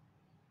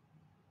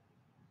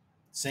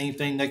 Same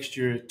thing next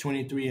year,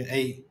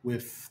 23-8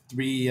 with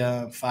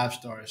 3 5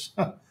 stars.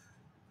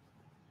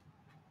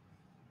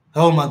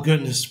 Oh, my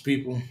goodness,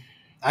 people.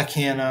 I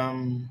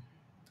can't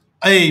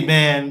hey,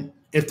 man,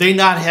 if they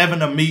not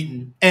having a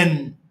meeting,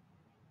 and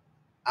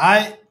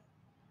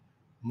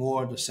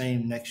more of the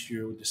same next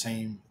year with the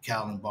same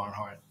Cal and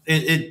Barnhart.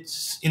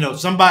 It's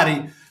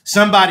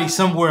somebody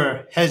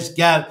somewhere has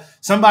got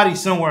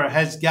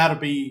to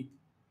be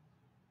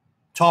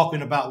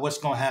talking about what's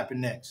going to happen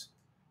next.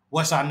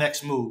 What's our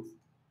next move?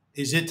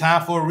 Is it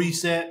time for a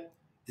reset?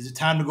 Is it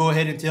time to go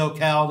ahead and tell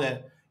Cal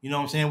that,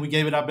 we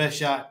gave it our best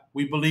shot.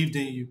 We believed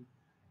in you.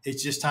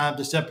 It's just time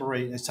to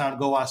separate. It's time to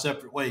go our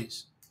separate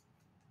ways.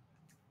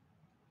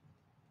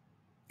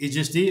 It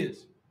just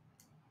is.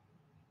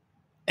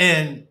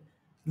 And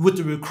with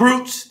the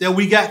recruits that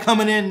we got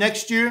coming in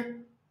next year,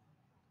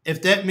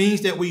 if that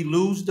means that we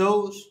lose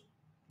those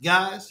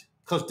guys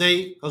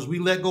because we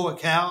let go of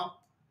Cal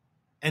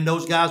and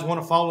those guys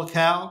want to follow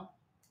Cal,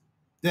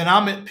 then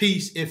I'm at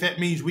peace if that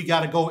means we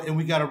got to go and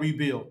we got to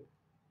rebuild.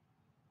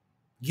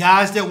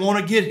 Guys that want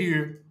to get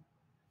here,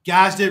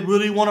 guys that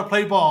really want to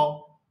play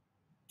ball,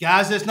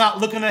 guys that's not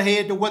looking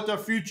ahead to what their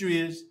future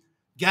is,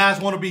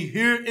 guys want to be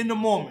here in the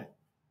moment.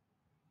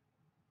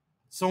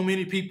 So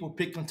many people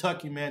pick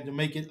Kentucky, man, to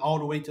make it all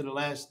the way to the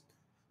last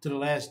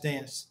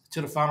dance,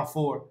 to the Final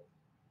Four.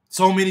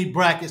 So many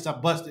brackets are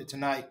busted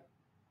tonight.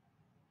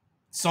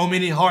 So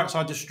many hearts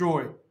are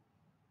destroyed.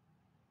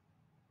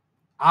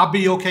 I'll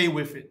be okay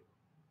with it.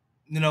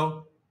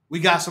 We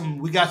got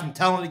some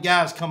talented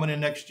guys coming in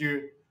next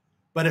year.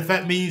 But if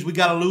that means we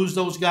got to lose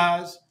those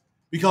guys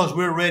because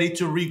we're ready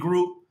to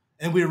regroup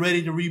and we're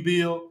ready to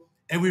rebuild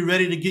and we're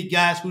ready to get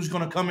guys who's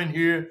going to come in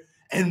here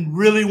and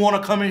really want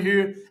to come in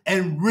here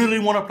and really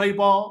want to play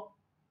ball,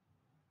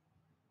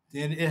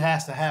 then it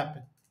has to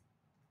happen.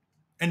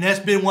 And that's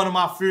been one of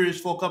my fears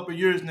for a couple of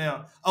years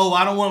now. Oh,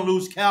 I don't want to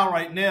lose Cal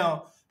right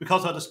now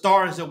because of the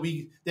stars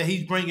that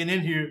he's bringing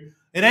in here.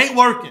 It ain't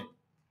working.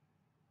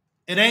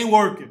 It ain't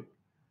working.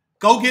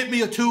 Go get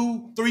me a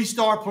 2,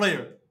 3-star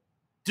player.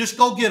 Just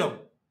go get them.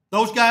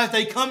 Those guys,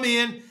 they come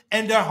in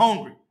and they're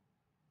hungry.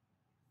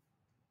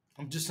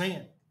 I'm just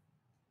saying.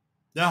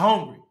 They're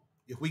hungry.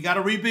 If we got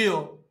to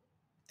rebuild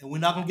and we're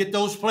not going to get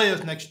those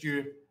players next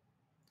year,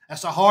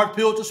 that's a hard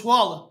pill to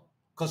swallow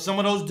because some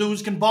of those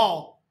dudes can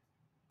ball.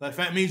 But if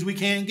that means we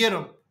can't get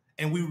them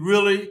and we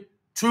really,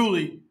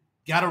 truly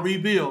got to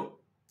rebuild,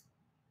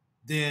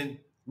 then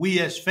we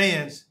as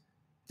fans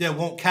that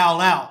want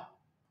Cal out,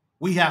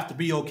 we have to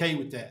be okay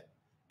with that.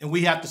 And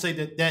we have to say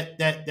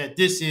that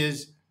this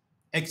is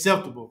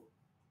acceptable.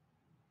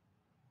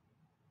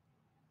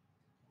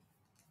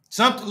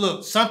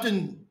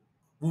 Something,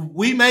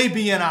 we may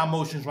be in our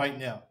emotions right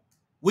now.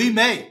 We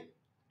may.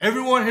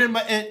 Everyone here,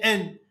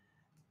 and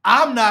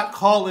I'm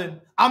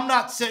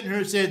not sitting here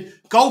and saying,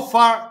 go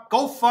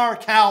fire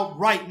Cal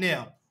right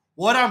now.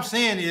 What I'm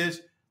saying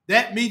is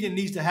that meeting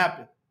needs to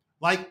happen.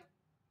 Like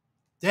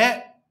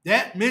that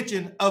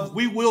mention of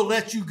we will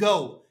let you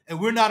go and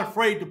we're not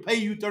afraid to pay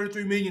you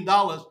 $33 million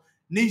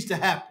needs to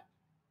happen.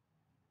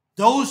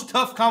 Those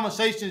tough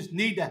conversations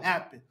need to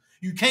happen.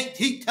 You can't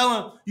keep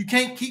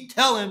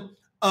telling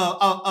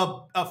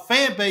a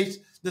fan base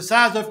the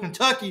size of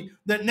Kentucky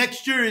that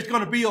next year is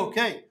going to be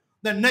okay.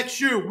 That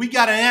next year we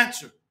got to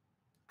answer.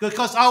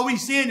 Because all we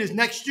seeing is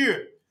next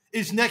year.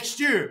 It's next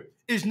year.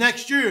 It's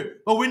next year.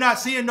 But we're not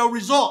seeing no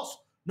results.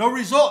 No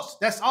results.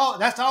 That's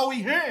all we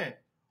hearing.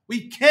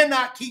 We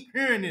cannot keep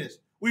hearing this.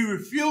 We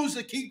refuse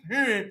to keep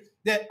hearing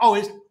that,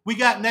 we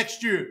got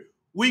next year.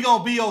 We going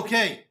to be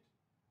okay.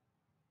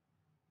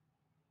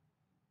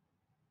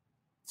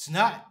 It's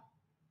not.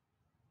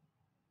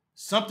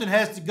 Something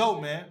has to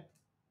go, man.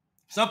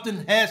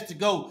 Something has to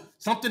go.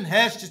 Something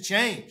has to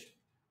change.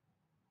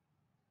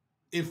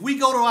 If we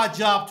go to our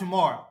job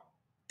tomorrow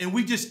and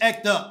we just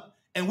act up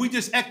and we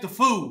just act the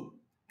fool,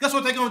 guess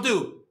what they're going to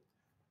do?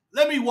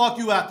 Let me walk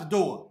you out the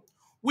door.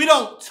 We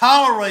don't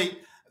tolerate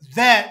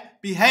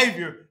that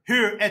behavior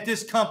here at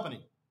this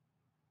company.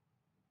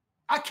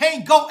 I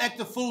can't go act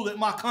the fool at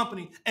my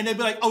company and they'll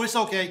be like, oh, it's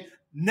okay.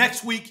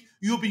 Next week,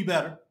 you'll be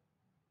better.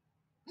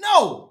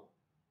 No.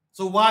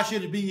 So why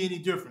should it be any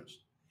difference?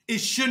 It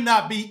should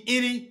not be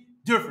any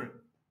different.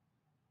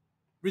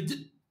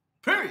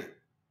 Period.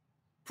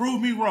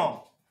 Prove me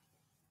wrong.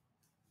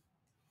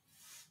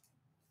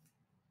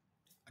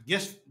 I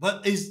guess,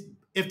 but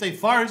if they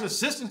fire his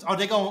assistants, are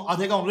they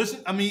gonna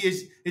listen? I mean,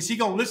 is he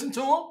gonna listen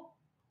to them?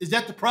 Is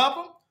that the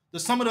problem?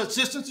 Does some of the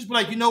assistants just be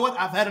like, you know what?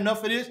 I've had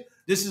enough of this.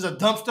 This is a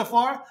dumpster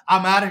fire.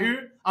 I'm out of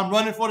here. I'm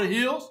running for the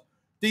hills.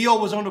 Theo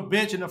was on the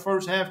bench in the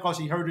first half because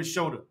he hurt his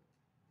shoulder.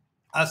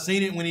 I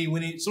seen it when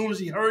he as soon as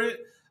he heard it,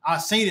 I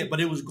seen it, but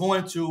it was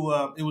going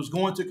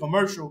to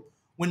commercial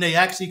when they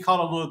actually caught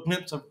a little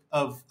glimpse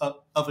of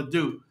a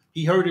dude.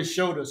 He hurt his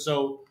shoulder,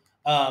 so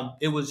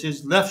it was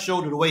his left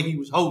shoulder the way he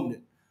was holding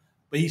it.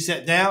 But he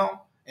sat down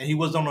and he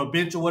was on a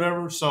bench or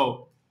whatever.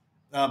 So,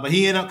 but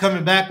he ended up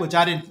coming back, which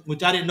I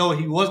didn't know if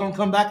he was gonna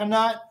come back or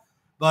not.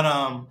 But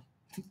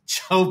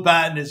Joe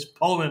Biden is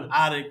polling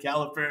hot in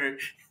Calipari.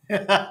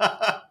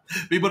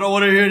 People don't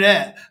want to hear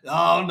that.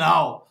 Oh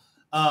no.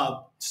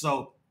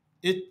 So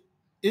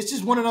it's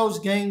just one of those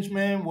games,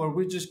 man, where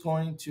we're just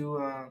going to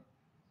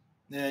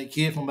a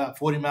kid from about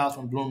 40 miles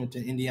from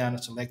Bloomington, Indiana,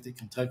 selected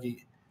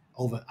Kentucky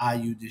over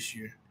IU this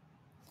year.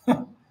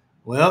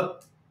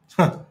 Well,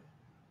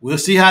 we'll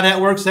see how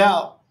that works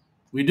out.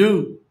 We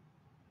do.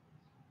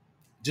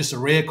 Just a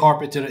red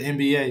carpet to the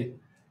NBA.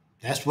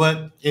 That's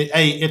what.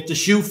 If the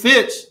shoe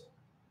fits,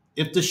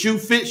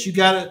 you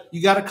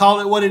gotta call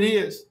it what it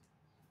is.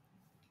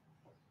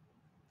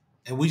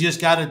 And we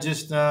just gotta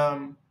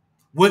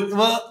would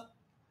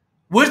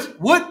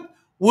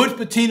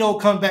Pitino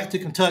come back to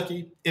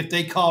Kentucky if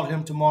they called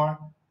him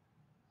tomorrow?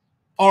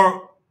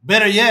 Or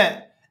better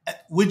yet,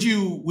 would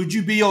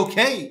you be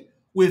okay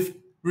with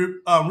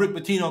Rick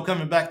Pitino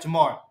coming back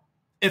tomorrow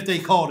if they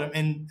called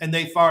him and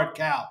they fired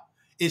Cal?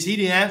 Is he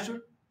the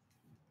answer?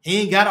 He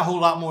ain't got a whole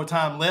lot more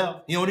time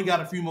left. He only got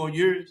a few more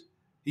years.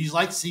 He's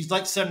like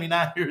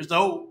 79 years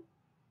old.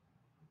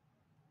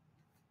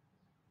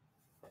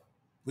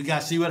 We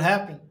got to see what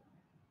happens.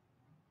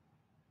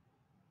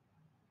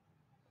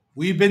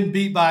 We've been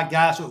beat by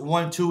guys with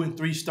 1, 2, and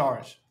 3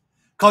 stars.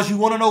 Because you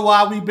want to know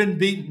why we've been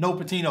beaten? No,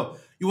 Pitino.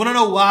 You want to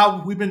know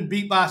why we've been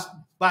beat by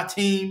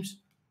teams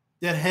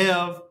that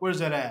have, where's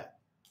that at?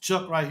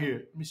 Chuck right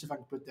here. Let me see if I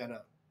can put that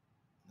up.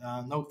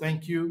 No,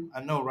 thank you.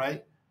 I know,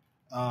 right?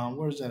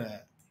 Where's that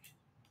at?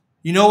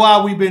 You know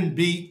why we've been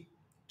beat?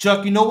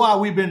 Chuck, you know why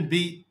we've been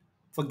beat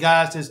for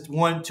guys that's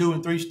 1, 2,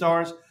 and 3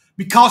 stars?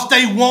 Because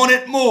they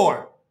wanted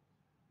more.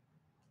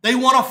 They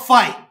want to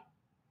fight.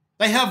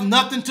 They have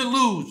nothing to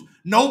lose.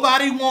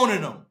 Nobody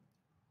wanted them.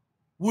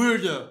 We're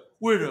the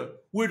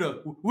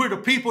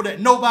people that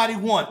nobody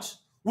wants.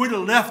 We're the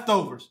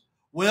leftovers.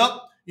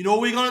 Well, you know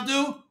what we're gonna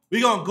do?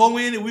 We're gonna go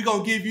in and we're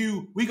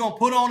gonna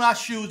put on our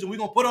shoes and we're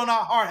gonna put on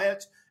our hard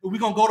hats we're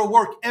going to go to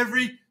work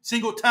every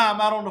single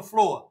time out on the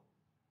floor.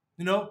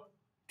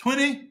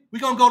 20, we're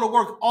going to go to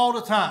work all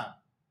the time.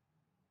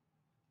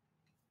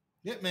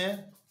 Yeah,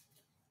 man.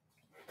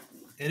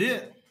 It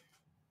is.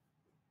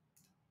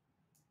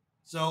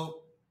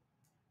 So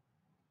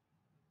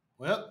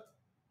I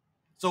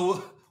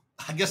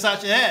guess I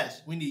should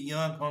ask. We need a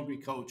young, hungry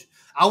coach.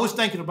 I was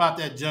thinking about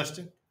that,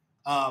 Justin.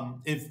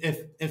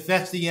 If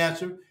that's the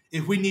answer,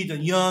 if we need a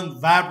young,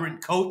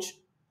 vibrant coach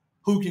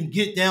who can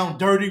get down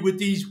dirty with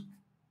these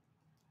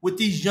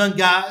young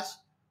guys,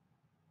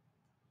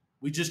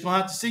 we just gonna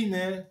have to see,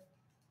 man.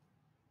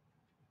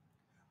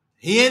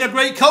 He ain't a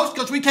great coach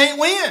because we can't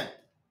win.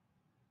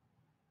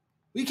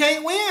 We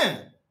can't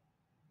win.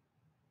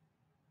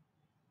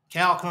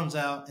 Cal comes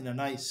out in a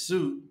nice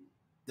suit.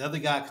 The other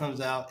guy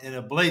comes out in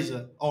a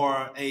blazer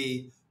or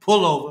a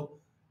pullover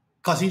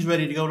because he's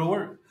ready to go to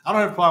work. I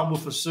don't have a problem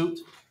with a suit,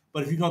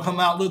 but if you're going to come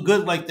out and look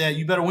good like that,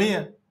 you better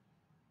win.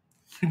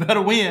 You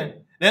better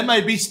win. That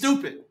might be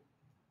stupid.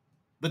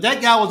 But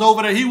that guy was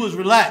over there. He was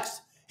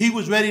relaxed. He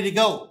was ready to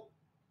go.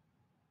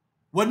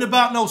 Wasn't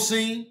about no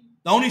scene.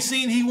 The only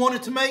scene he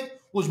wanted to make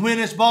was win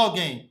this ball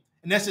game.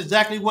 And that's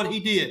exactly what he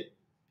did.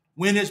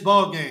 Win this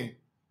ball game.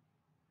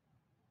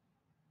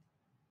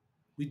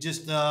 We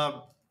just,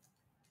 I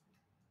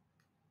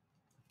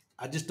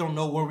just don't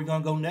know where we're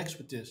going to go next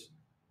with this.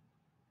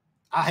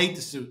 I hate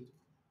the suit.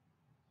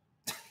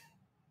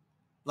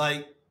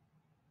 Like,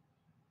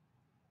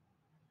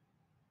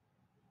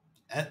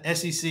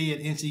 SEC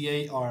and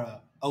NCAA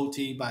are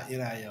OT by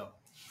NIL.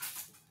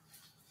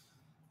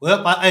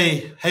 Well,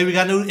 hey, we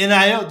got a new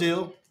NIL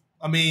deal.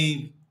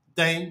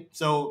 Thing.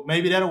 So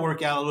maybe that'll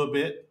work out a little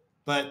bit.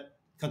 But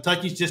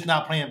Kentucky's just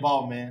not playing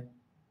ball, man.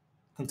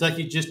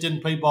 Kentucky just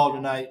didn't play ball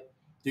tonight.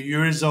 The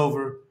year is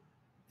over.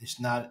 It's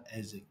not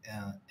as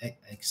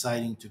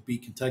exciting to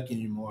beat Kentucky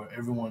anymore.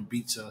 Everyone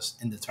beats us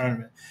in the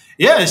tournament.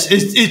 Yeah,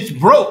 it's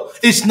broke.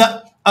 It's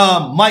not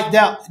mic'd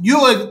out.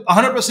 You're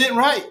 100%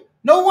 right.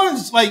 No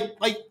one's like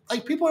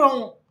people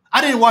don't.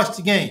 I didn't watch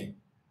the game.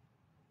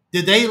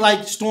 Did they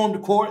storm the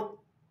court?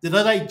 Did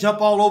they jump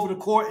all over the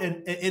court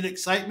in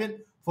excitement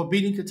for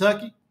beating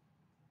Kentucky?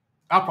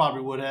 I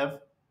probably would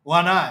have.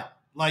 Why not?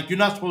 You're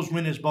not supposed to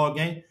win this ball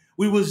game.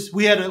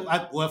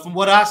 From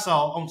what I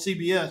saw on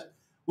CBS,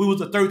 we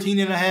was a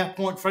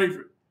 13.5-point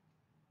favorite.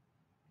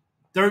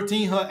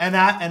 13, and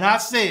I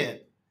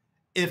said,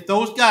 if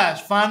those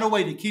guys find a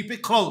way to keep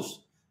it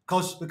close,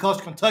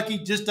 because Kentucky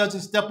just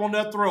doesn't step on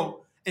their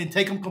throat and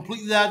take them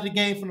completely out of the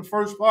game from the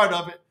first part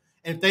of it,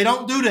 if they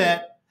don't do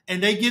that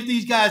and they give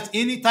these guys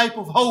any type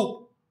of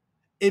hope,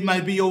 it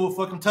might be over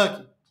for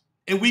Kentucky.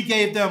 And we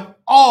gave them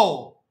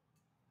all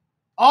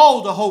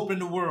the hope in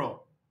the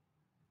world.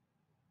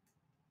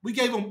 We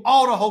gave them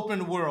all the hope in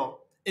the world.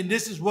 And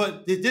this is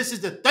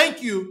the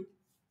thank you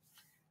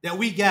that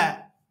we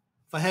got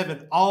for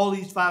having all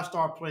these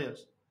 5-star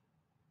players.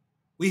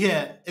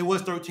 It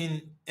was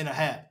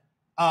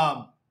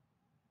 13.5.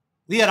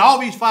 We had all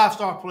these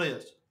 5-star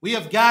players. We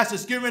have guys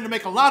that's getting ready to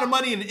make a lot of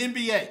money in the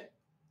NBA.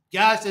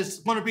 Guys that's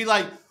going to be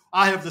like,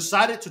 I have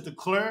decided to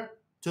declare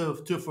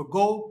to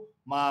forgo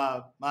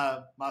my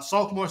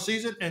sophomore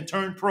season and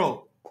turn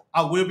pro.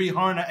 I will be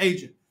hiring an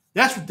agent.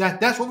 That's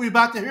what we're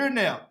about to hear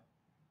now.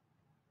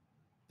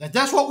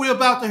 That's what we're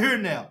about to hear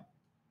now.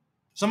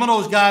 Some of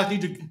those guys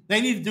need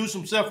to do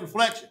some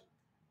self-reflection.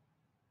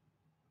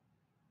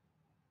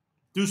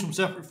 Do some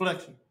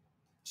self-reflection.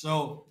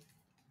 So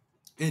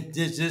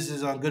this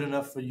is good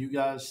enough for you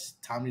guys,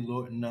 Tommy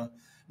Lorton. Now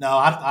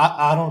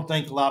I don't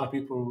think a lot of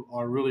people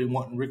are really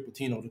wanting Rick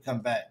Pitino to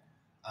come back.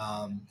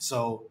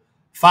 So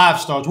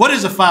 5 stars. What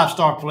is a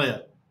 5-star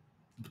player?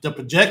 The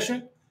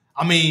projection?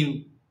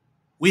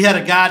 We had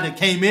a guy that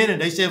came in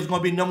and they said it was going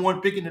to be number 1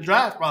 pick in the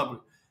draft probably.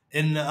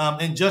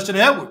 And Justin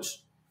Edwards.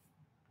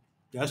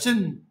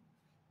 Justin,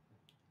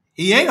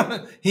 he's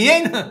not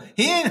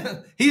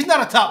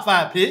a top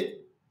 5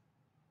 pick.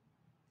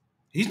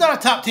 He's not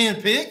a top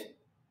 10 pick.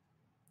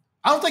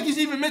 I don't think he's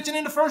even mentioned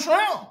in the first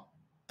round,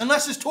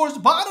 unless it's towards the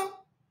bottom.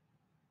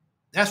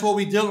 That's what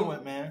we're dealing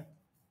with, man.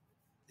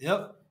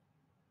 Yep.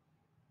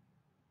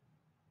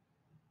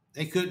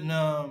 They couldn't,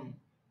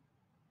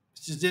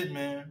 it's just it,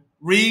 man.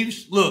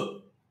 Reeves,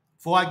 look,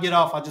 before I get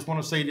off, I just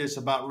want to say this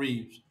about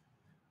Reeves.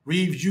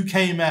 Reeves, you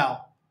came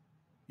out.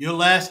 Your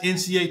last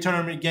NCAA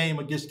tournament game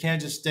against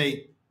Kansas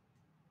State,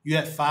 you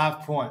had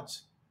 5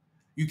 points.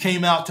 You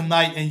came out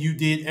tonight and you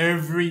did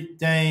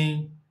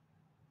everything.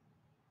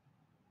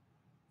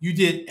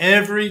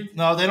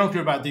 No, they don't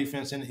care about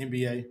defense in the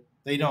NBA.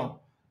 They don't.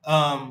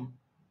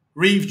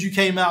 Reeves, you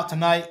came out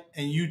tonight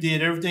and you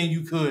did everything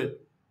you could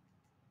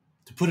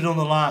to put it on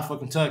the line for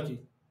Kentucky.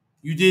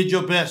 You did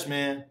your best,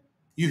 man.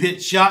 You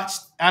hit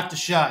shots after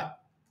shot.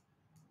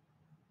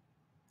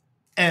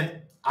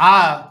 And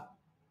I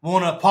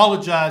want to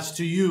apologize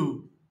to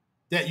you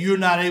that you're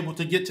not able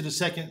to get to the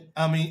second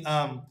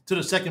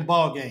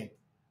ball game.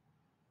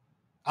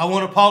 I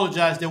want to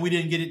apologize that we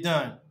didn't get it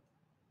done.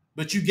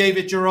 But you gave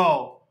it your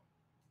all.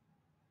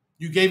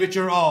 You gave it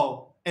your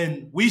all.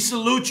 And we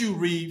salute you,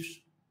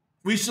 Reeves.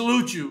 We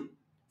salute you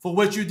for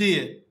what you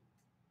did.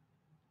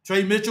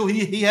 Trey Mitchell,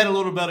 he had a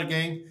little better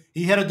game.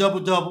 He had a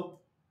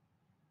double-double.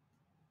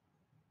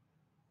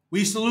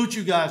 We salute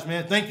you guys,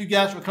 man. Thank you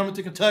guys for coming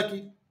to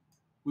Kentucky.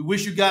 We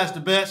wish you guys the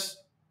best.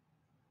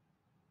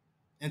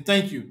 And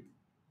thank you.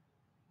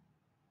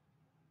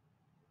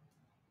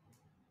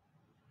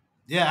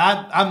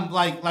 Yeah, I'm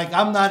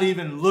I'm not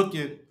even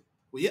looking.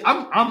 Well, yeah,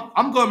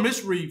 I'm gonna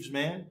miss Reeves,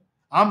 man.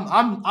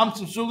 I'm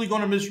sincerely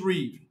gonna miss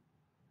Reeves.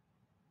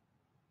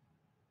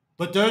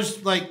 But there's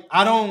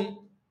I don't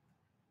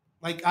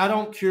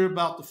care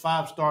about the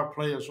 5-star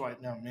players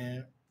right now,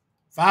 man.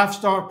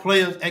 5-star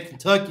players at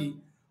Kentucky,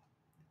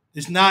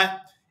 it's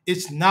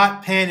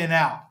not panning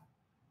out.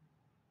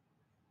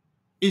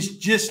 It's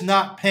just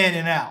not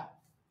panning out.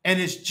 And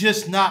it's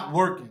just not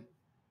working.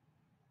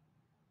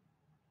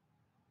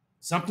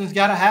 Something's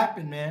got to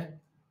happen, man.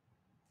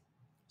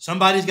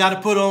 Somebody's got to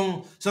put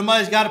on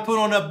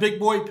that big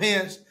boy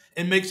pants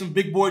and make some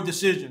big boy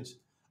decisions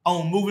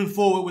on moving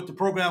forward with the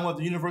program of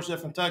the University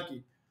of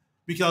Kentucky.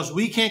 Because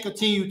we can't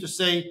continue to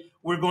say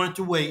we're going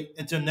to wait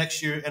until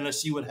next year and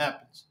let's see what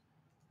happens.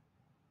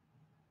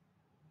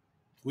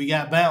 We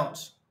got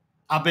bounced.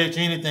 I bet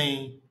you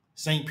anything,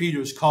 St.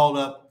 Peter's called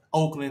up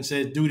Oakland and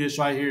said, do this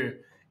right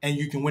here, and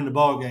you can win the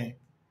ball game.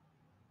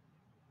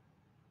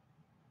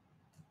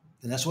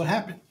 And that's what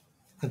happened.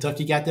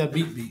 Kentucky got that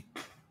beat.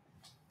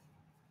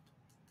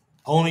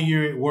 Only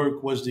year it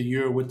worked was the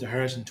year with the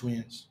Harrison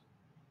twins.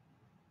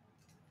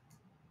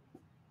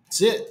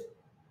 That's it.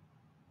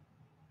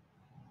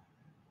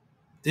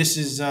 This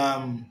is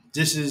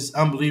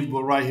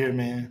unbelievable right here,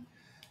 man.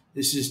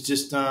 This is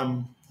just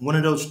one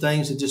of those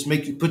things that just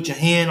make you put your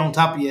hand on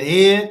top of your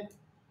head,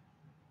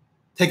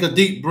 take a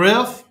deep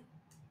breath.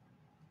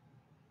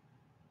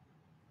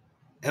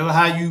 Ever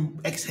how you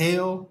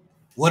exhale,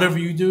 whatever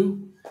you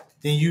do,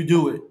 then you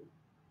do it.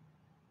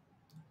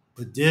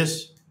 But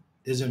this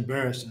is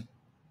embarrassing.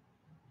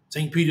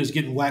 St. Peter's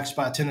getting waxed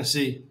by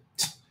Tennessee.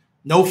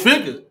 No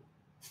figure.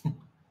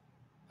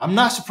 I'm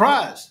not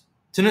surprised.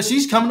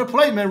 Tennessee's coming to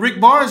play, man.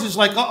 Rick Barnes is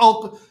like,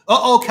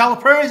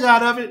 Calipari's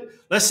out of it.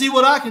 Let's see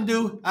what I can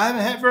do. I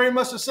haven't had very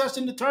much success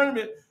in the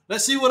tournament.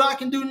 Let's see what I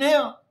can do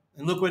now.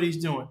 And look what he's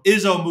doing.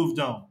 Izzo moved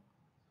on.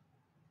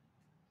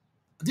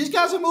 These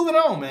guys are moving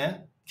on,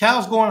 man.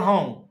 Cal's going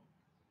home.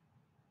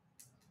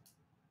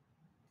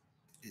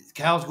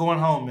 Cal's going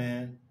home,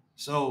 man.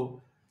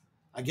 So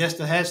I guess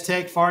the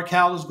hashtag Far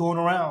Cal is going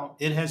around.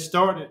 It has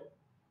started.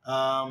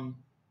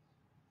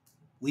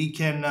 We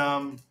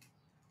can,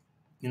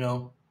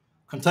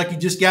 Kentucky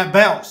just got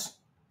bounced,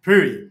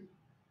 period.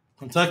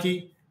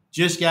 Kentucky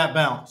just got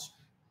bounced.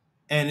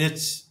 And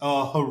it's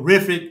a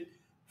horrific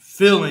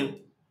feeling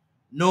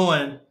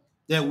knowing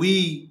that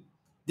we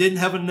didn't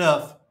have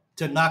enough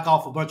to knock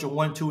off a bunch of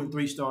 1, 2, and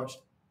 3 stars.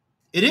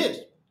 It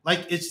is.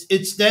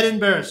 It's that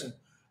embarrassing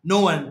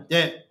knowing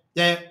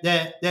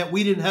that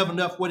we didn't have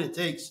enough what it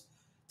takes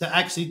to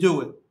actually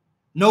do it.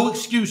 No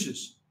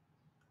excuses.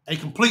 A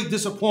complete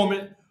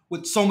disappointment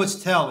with so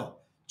much talent.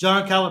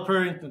 John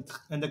Calipari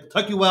and the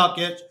Kentucky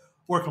Wildcats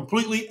were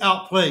completely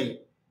outplayed.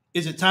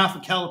 Is it time for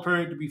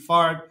Calipari to be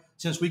fired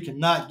since we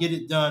cannot get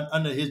it done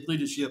under his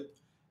leadership?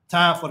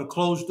 Time for the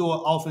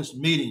closed-door office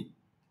meeting.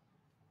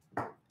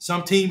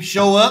 Some teams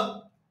show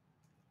up.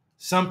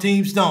 Some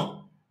teams don't.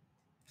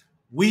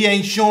 We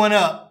ain't showing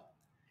up,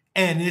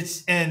 and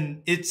it's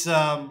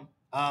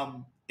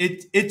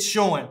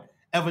showing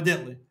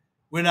evidently.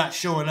 We're not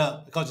showing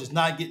up because it's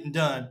not getting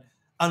done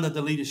under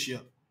the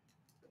leadership.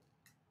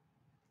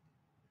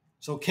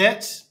 So,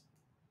 Cats,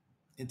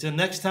 until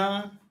next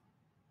time,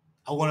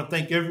 I want to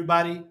thank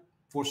everybody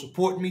for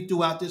supporting me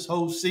throughout this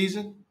whole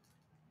season.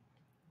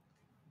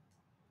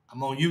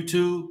 I'm on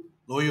YouTube,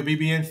 Loyal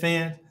BBN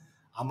Fan.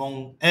 I'm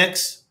on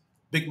X,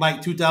 Big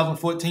Mike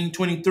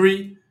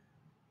 2014-23.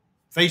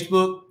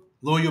 Facebook,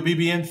 Loyal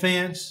BBN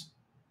Fans.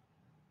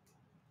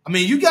 I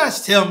mean, you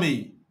guys tell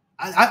me.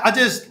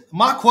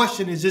 My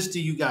question is this to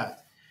you guys.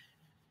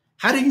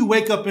 How do you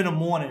wake up in the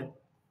morning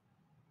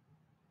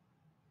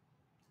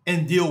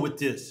and deal with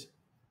this?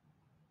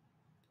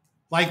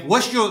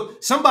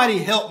 Somebody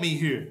help me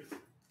here.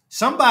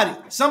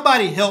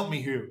 Somebody help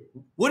me here.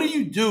 What do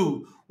you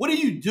do? What do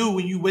you do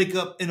when you wake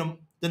up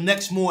the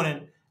next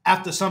morning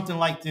after something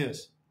like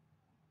this?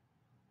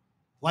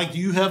 Do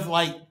you have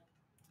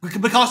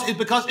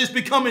because it's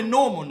becoming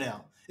normal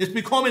now. It's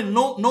becoming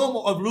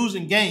normal of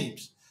losing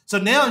games. So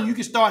now you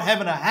can start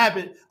having a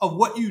habit of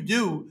what you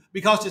do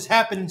because it's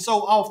happening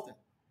so often.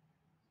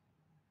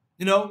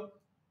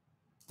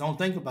 Don't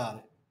think about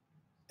it.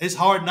 It's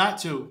hard not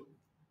to.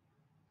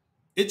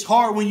 It's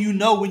hard when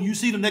you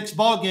see the next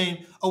ball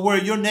game or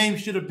where your name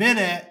should have been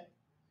at.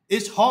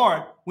 It's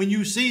hard when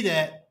you see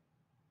that.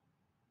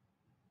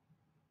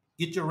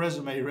 Get your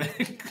resume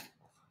ready.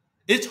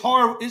 It's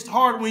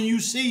hard when you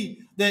see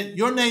that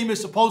your name is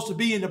supposed to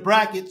be in the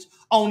brackets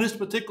on this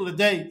particular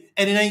day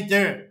and it ain't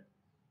there.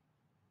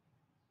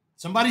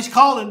 Somebody's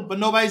calling, but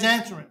nobody's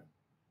answering.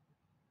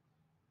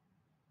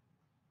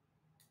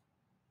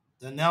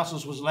 The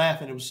announcers was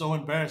laughing. It was so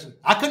embarrassing.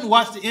 I couldn't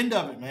watch the end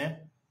of it, man.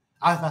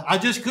 I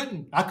just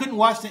couldn't. I couldn't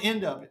watch the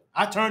end of it.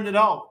 I turned it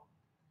off.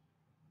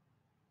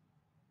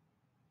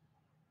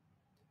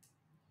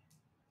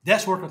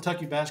 That's where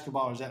Kentucky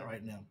basketball is at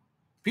right now.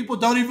 People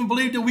don't even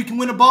believe that we can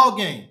win a ball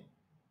game.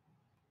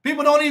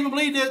 People don't even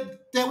believe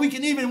that we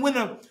can even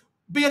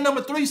be a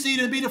number 3 seed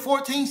and be the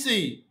 14th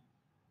seed.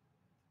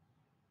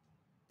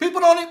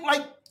 People don't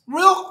even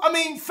real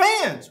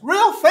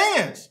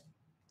fans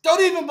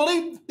don't even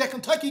believe that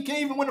Kentucky can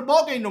even win a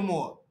ball game no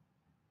more.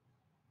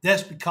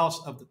 That's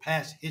because of the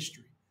past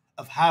history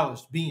of how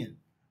it's been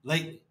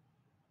lately.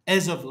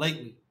 As of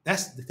lately.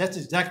 That's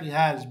exactly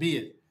how it's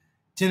been.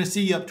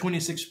 Tennessee up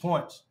 26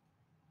 points.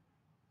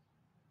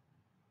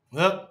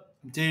 Well,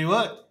 I'll tell you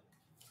what.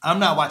 I'm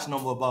not watching no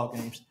more ball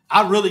games.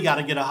 I really got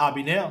to get a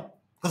hobby now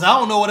because I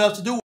don't know what else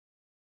to do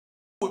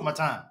with my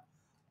time.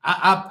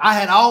 I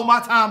had all my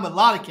time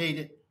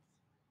allocated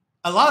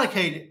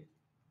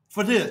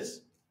for this.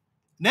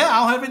 Now I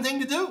don't have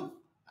anything to do.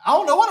 I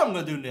don't know what I'm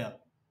going to do now.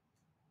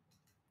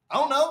 I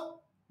don't know.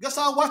 Guess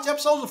I'll watch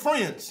episodes of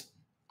Friends.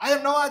 I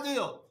have no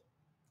idea.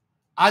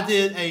 I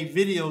did a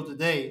video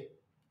today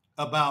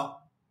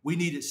about we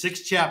needed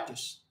 6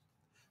 chapters.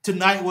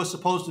 Tonight was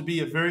supposed to be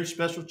a very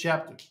special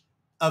chapter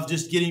of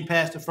just getting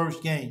past the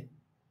first game.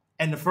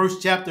 And the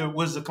first chapter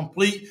was a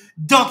complete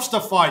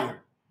dumpster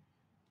fire.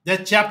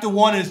 That chapter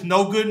 1 is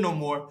no good no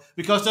more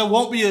because it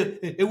won't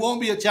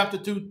be a chapter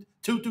 2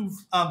 through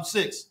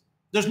 6.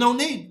 There's no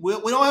need. We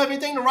don't have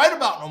anything to write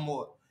about no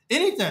more.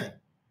 Anything.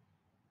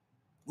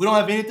 We don't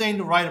have anything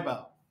to write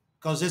about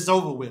because it's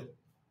over with.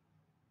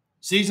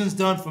 Season's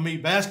done for me.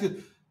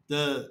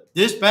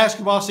 This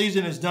basketball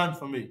season is done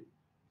for me.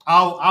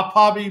 I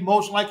probably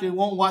most likely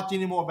won't watch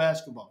any more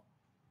basketball.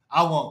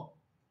 I won't.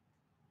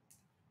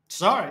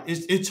 Sorry.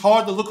 It's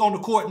hard to look on the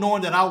court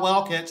knowing that our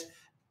Wildcats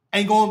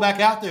ain't going back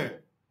out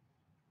there.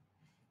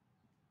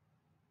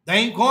 They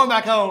ain't going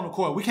back out on the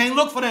court. We can't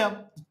look for them.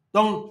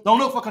 Don't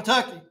look for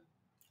Kentucky.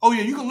 Oh,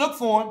 yeah, you can look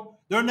for them.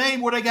 Their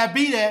name where they got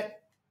beat at.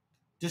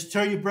 Just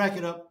tear your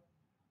bracket up.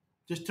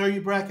 Just tear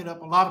your bracket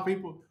up. A lot of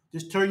people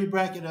just tear your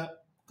bracket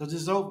up because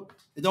it's over.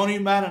 It don't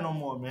even matter no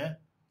more, man.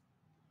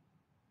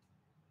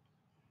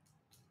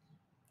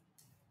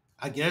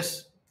 I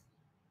guess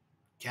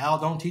Cal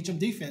don't teach them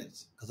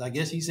defense because I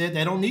guess he said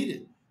they don't need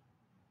it.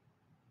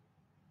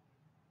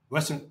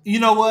 Western, you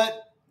know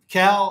what,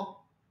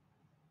 Cal?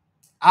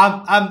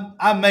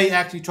 I may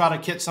actually try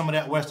to catch some of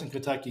that Western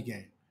Kentucky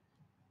game.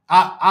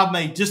 I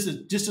may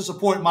just to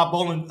support my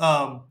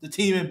the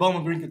team in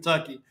Bowling Green,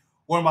 Kentucky,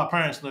 where my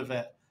parents live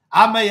at.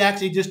 I may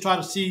actually just try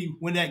to see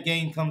when that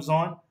game comes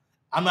on.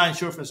 I'm not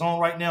sure if it's on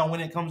right now when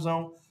it comes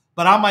on,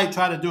 but I might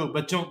try to do it.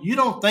 But you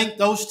don't think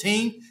those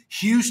teams,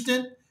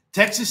 Houston,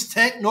 Texas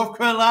Tech, North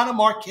Carolina,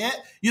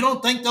 Marquette, you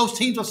don't think those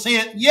teams are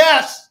saying,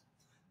 yes,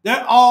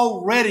 they're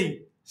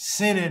already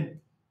sending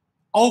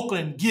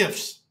Oakland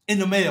gifts in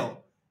the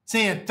mail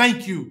saying,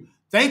 thank you,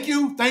 thank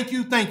you, thank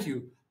you, thank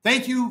you.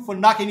 Thank you for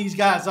knocking these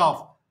guys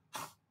off.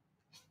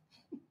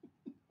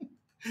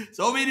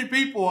 So many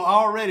people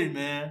already,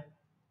 man.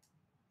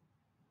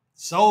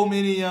 So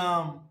many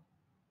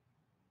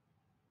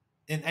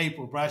in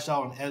April,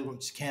 Bradshaw and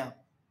Edwards camp.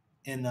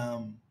 And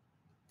I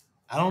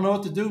don't know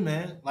what to do,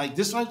 man. Like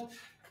this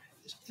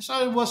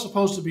was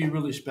supposed to be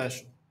really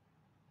special.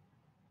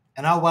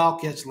 And our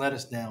Wildcats let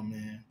us down,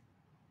 man.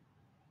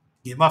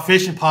 Get my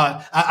fishing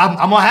pot.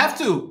 I'm gonna have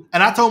to.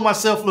 And I told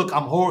myself, look,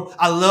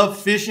 I love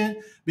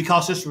fishing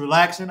because it's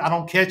relaxing. I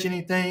don't catch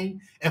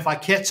anything. If I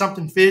catch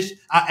something fish,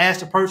 I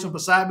ask the person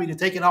beside me to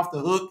take it off the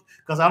hook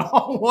because I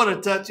don't want to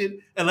touch it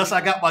unless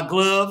I got my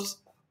gloves.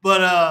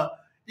 But I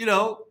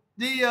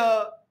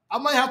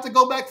might have to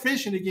go back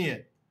fishing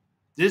again.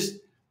 This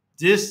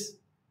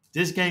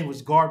game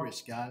was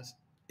garbage, guys.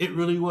 It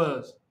really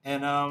was.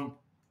 And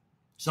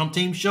some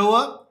teams show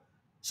up,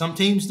 some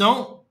teams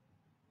don't.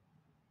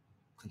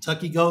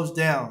 Kentucky goes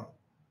down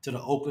to the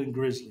Oakland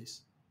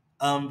Grizzlies.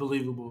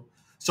 Unbelievable.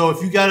 So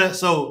if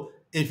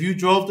you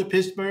drove to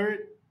Pittsburgh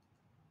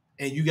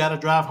and you got to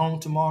drive home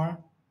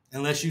tomorrow,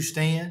 unless you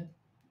stand,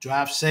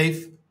 drive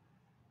safe.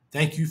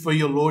 Thank you for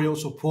your loyal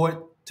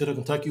support to the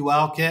Kentucky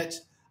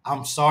Wildcats.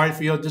 I'm sorry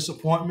for your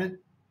disappointment.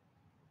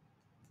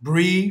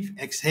 Breathe,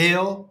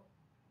 exhale,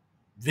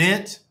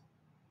 vent,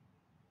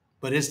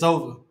 but it's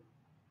over.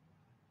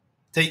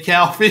 Take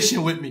Cal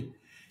fishing with me.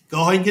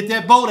 Go ahead and get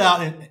that boat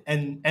out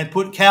and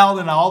put Cal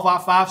and all of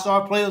our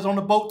 5-star players on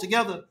the boat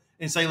together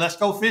and say, let's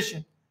go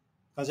fishing.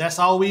 Because that's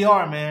all we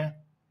are, man.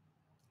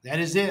 That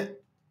is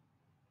it.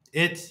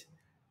 It's,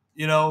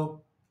 you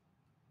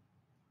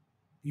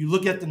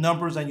look at the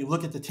numbers and you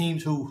look at the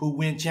teams who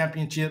win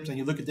championships and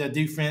you look at their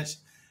defense,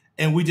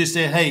 and we just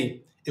said,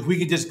 hey, if we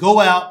could just go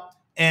out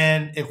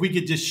and if we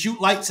could just shoot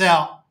lights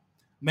out,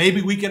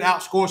 maybe we can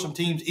outscore some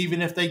teams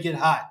even if they get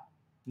hot.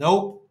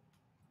 Nope.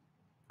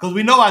 Because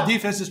we know our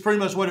defense is pretty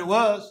much what it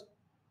was.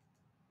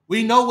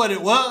 We know what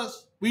it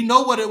was. We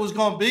know what it was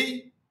going to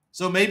be.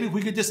 So maybe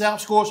we could just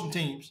outscore some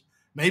teams.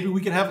 Maybe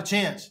we could have a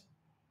chance.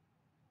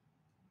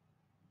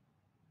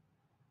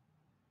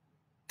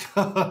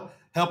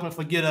 Helping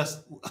forget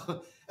us.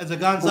 As a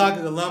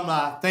Gonzaga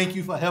alumni, thank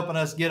you for helping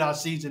us get our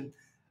season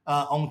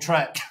on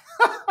track.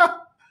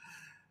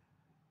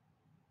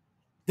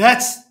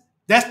 That's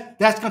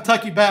That's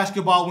Kentucky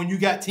basketball when you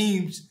got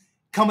teams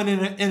coming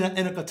in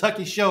a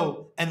Kentucky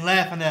show and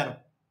laughing at them.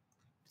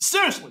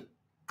 Seriously,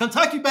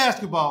 Kentucky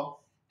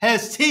basketball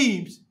has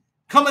teams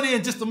coming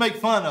in just to make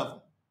fun of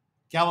them.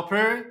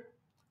 Calipari,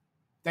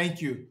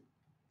 thank you.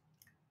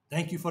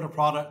 Thank you for the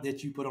product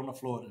that you put on the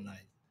floor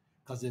tonight,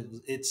 because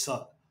it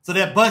sucked. So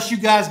that bus you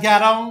guys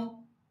got on,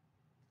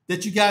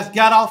 that you guys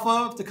got off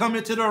of to come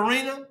into the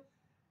arena,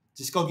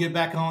 just go get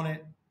back on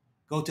it.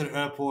 Go to the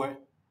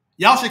airport.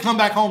 Y'all should come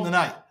back home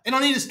tonight. They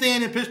don't need to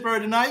stand in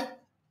Pittsburgh tonight.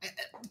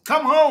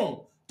 Come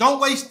home. Don't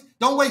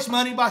waste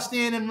money by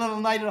staying in another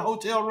night in a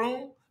hotel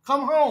room.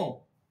 Come home.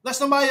 Let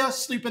somebody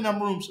else sleep in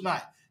them rooms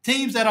tonight.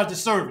 Teams that are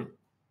deserving.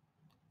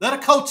 Let a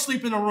coach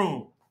sleep in a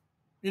room.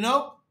 You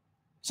know?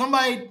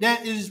 Somebody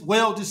that is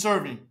well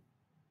deserving.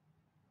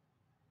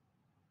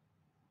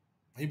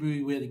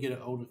 Maybe we had to get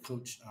an older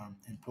coach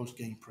in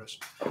post-game press.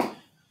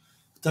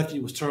 Kentucky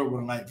was terrible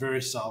tonight,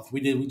 very soft. We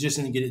just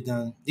didn't get it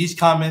done. These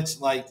comments,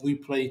 like we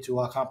played to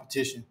our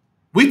competition.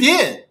 We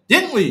did,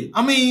 didn't we?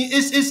 I mean,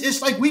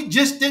 it's like we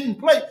just didn't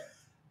play.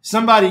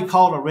 Somebody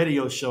called a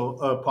radio show,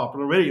 a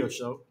popular radio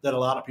show that a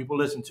lot of people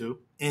listen to,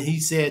 and he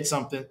said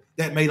something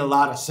that made a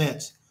lot of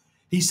sense.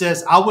 He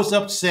says, I was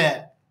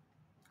upset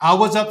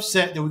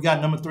that we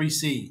got number 3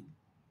 seed.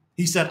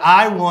 He said,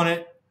 I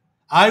wanted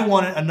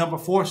a number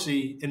 4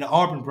 seed in the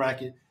Auburn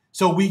bracket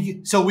so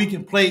we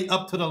can play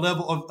up to the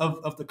level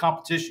of the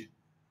competition.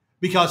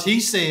 Because he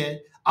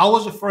said, I'm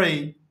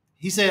afraid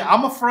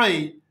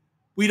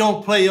we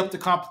don't play up to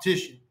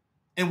competition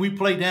and we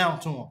play down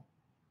to them.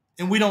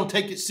 And we don't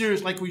take it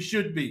serious like we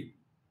should be.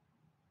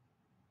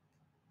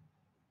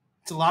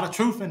 It's a lot of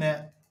truth in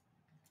that.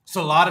 It's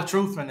a lot of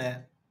truth in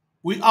that.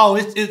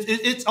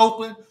 It's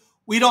Oakland.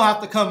 We don't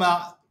have to come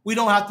out. We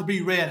don't have to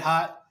be red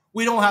hot.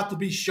 We don't have to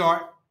be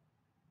sharp.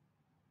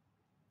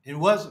 It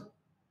wasn't.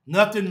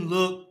 Nothing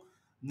looked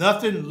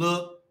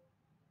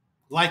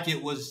like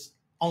it was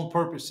on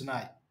purpose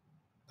tonight.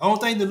 The only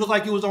thing that looked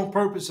like it was on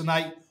purpose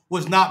tonight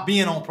was not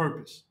being on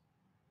purpose.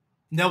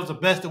 And that was the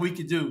best that we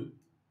could do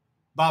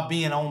by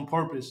being on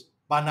purpose,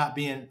 by not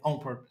being on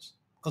purpose.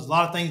 Because a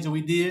lot of things that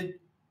we did,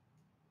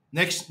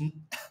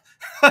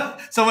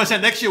 someone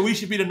said next year we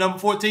should be the number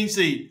 14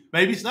 seed.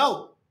 Maybe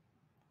so.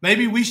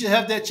 Maybe we should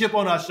have that chip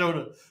on our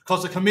shoulder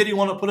because the committee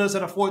want to put us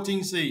at a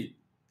 14 seed.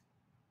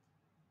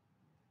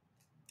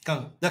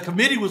 The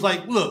committee was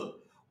like, look,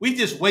 we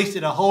just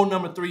wasted a whole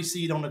number 3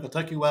 seed on the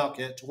Kentucky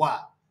Wildcats. Why?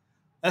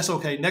 That's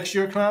okay. Next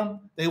year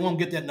come, they won't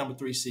get that number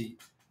 3 seed.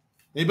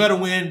 They better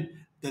win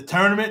the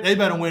tournament. They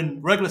better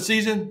win regular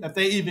season. If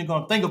they even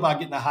going to think about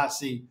getting a high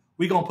seed,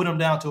 we're going to put them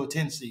down to a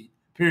 10 seed,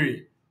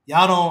 period.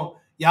 Y'all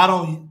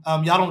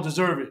don't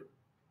deserve it.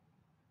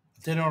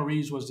 Lieutenant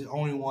Reeves was the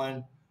only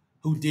one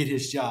who did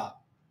his job.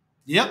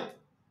 Yep.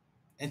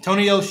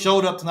 Antonio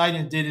showed up tonight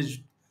and did his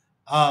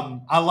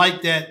I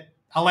like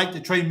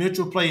that Trey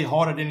Mitchell played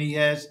harder than he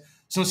has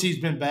since he's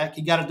been back.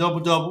 He got a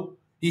double-double.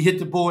 He hit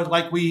the board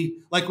like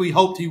we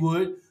hoped he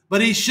would.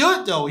 But he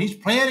should, though. He's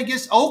playing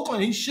against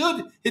Oakland. He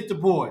should hit the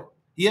board.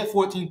 He had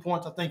 14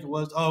 points, I think it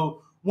was.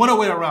 One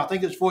away around. I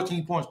think it was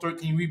 14 points,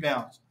 13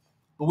 rebounds.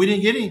 But we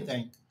didn't get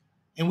anything.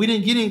 And we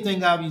didn't get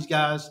anything out of these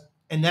guys.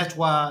 And that's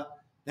why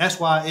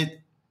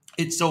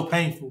it's so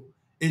painful.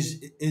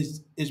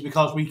 Is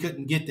because we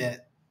couldn't get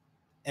that.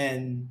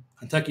 And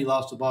Kentucky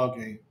lost the ball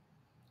game.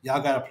 Y'all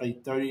got to play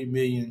 $30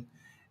 million,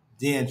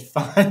 then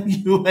find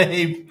you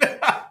a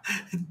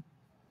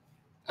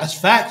 – that's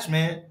facts,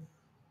 man.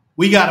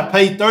 We got to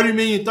pay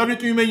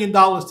 $33 million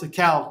to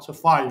Cal to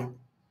fire.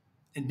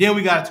 And then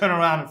we got to turn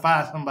around and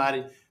find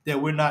somebody that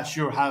we're not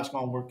sure how it's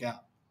going to work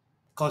out.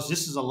 Because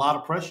this is a lot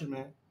of pressure,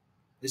 man.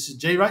 This is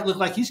Jay Wright. Look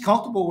like he's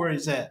comfortable where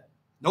he's at.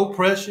 No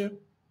pressure.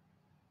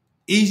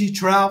 Easy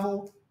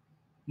travel.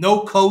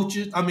 No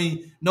coaches.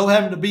 No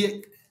having to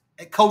be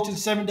at coaching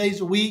 7 days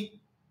a week.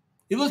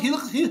 He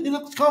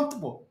looks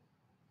comfortable.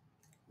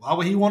 Why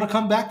would he want to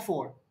come back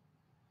for it?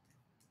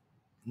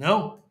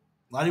 No.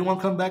 Why do you want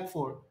to come back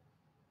for it?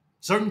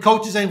 Certain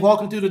coaches ain't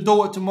walking through the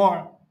door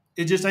tomorrow.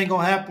 It just ain't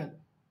going to happen.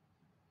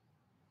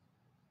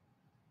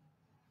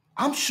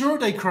 I'm sure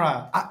they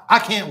cried. I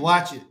can't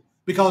watch it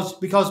because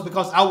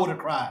I would have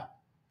cried.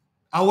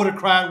 I would have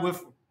cried with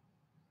them.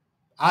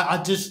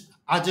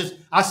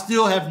 I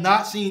still have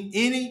not seen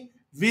any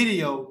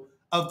video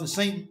of the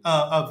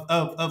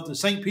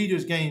St.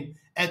 Peter's game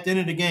at the end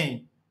of the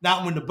game.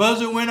 Not when the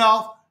buzzer went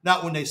off,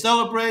 not when they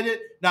celebrated,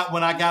 not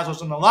when our guys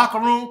was in the locker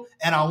room,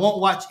 and I won't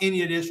watch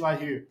any of this right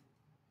here.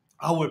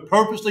 I would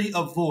purposely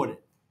avoid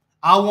it.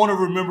 I want to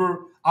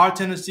remember our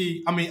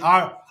Tennessee. I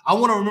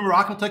want to remember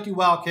our Kentucky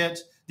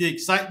Wildcats, the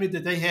excitement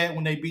that they had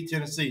when they beat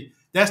Tennessee.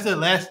 That's the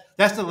last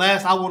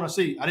I want to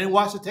see. I didn't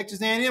watch the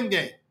Texas A&M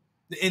game,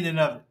 the ending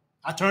of it.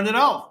 I turned it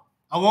off.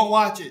 I won't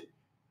watch it.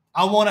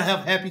 I want to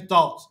have happy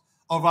thoughts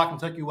of our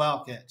Kentucky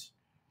Wildcats.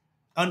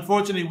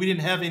 Unfortunately, we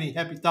didn't have any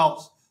happy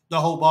thoughts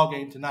the whole ball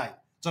game tonight.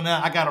 So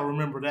now I got to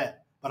remember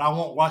that. But I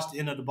won't watch the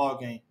end of the ball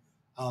game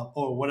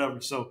or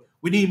whatever. So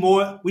we need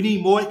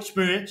more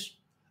experience.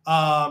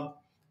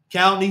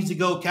 Cal needs to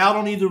go. Cal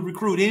don't need to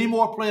recruit any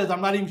more players.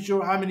 I'm not even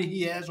sure how many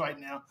he has right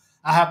now.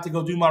 I have to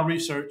go do my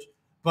research.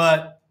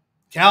 But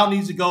Cal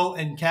needs to go,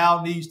 and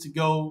Cal needs to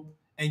go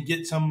and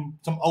get some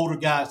older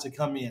guys to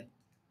come in.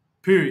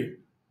 Period.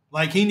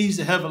 Like he needs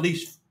to have at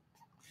least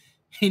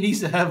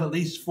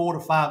 4 to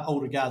 5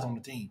 older guys on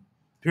the team.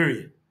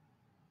 Period.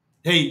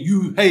 Hey,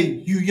 you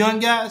young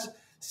guys,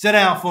 sit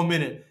down for a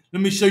minute.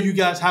 Let me show you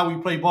guys how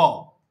we play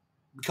ball.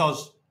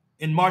 Because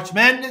in March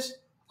Madness,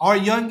 our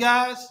young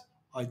guys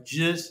are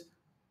just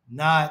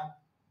not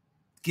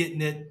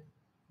getting it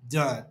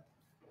done.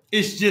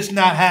 It's just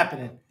not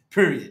happening,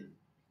 period.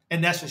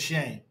 And that's a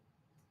shame.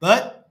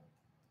 But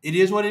it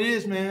is what it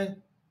is,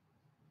 man.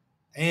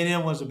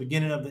 A&M was the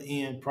beginning of the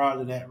end prior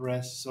to that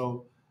rest.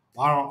 So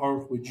why on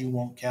earth would you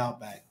want Cal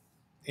back?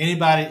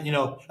 Anybody,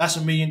 that's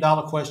 $1 million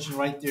question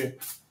right there.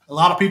 A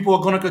lot of people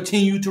are going to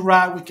continue to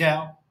ride with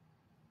Cal.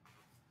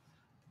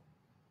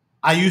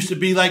 I used to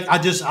be like, I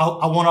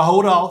want to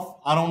hold off.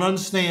 I don't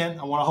understand.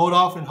 I want to hold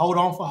off and hold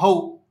on for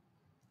hope.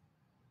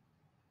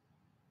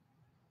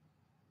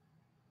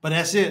 But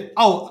that's it.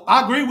 Oh,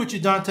 I agree with you,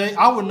 Dante.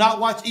 I would not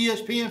watch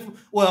ESPN.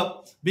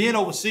 Well, being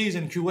overseas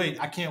in Q8,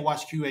 I can't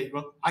watch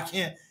Q8. I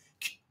can't.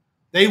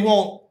 They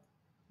won't.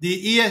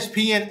 The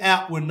ESPN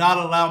app would not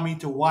allow me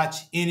to watch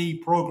any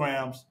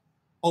programs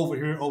over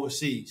here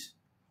overseas,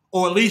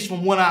 or at least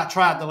from when I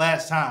tried the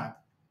last time.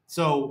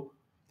 So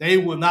they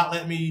would not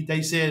let me.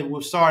 They said,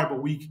 "We're sorry,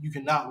 but you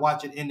cannot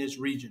watch it in this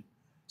region."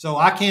 So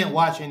I can't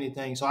watch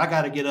anything. So I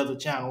got to get other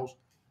channels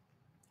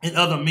and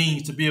other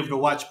means to be able to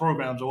watch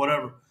programs or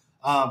whatever.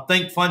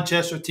 Thank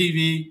Funchester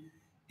TV.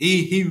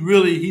 He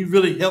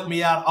really helped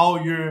me out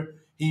all year.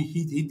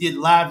 He did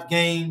live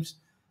games.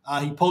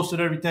 He posted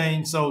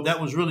everything, so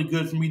that was really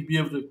good for me to be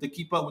able to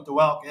keep up with the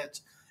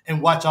Wildcats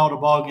and watch all the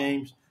ball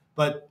games.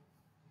 But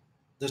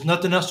there's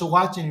nothing else to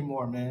watch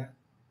anymore, man.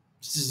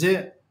 This is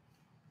it.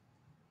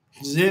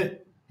 This is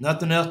it.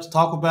 Nothing else to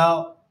talk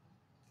about.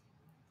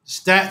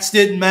 Stats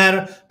didn't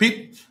matter.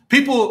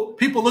 People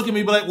look at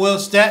me like, well,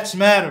 stats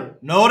matter.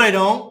 No, they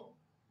don't.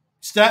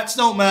 Stats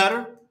don't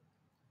matter.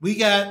 We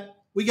got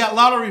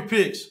lottery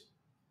picks.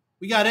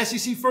 We got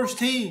SEC first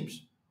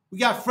teams. We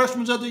got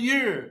freshmen of the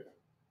year.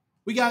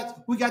 We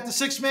got the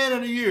sixth man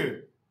of the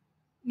year.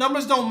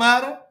 Numbers don't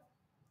matter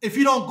if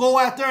you don't go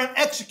out there and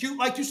execute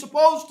like you're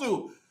supposed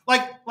to.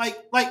 Like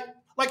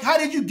how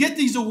did you get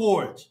these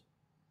awards?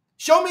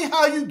 Show me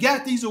how you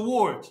got these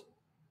awards.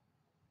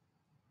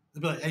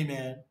 They'll be like, hey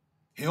man,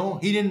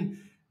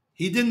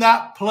 he did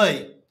not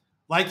play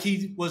like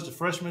he was the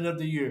freshman of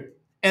the year.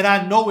 And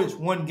I know it's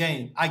one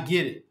game. I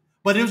get it.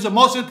 But it was the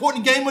most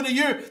important game of the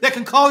year that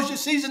can cause your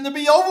season to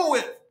be over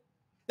with.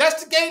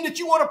 That's the game that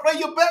you want to play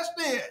your best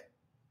in.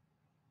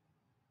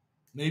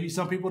 Maybe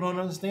some people don't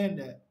understand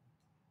that.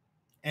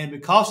 And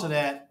because of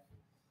that,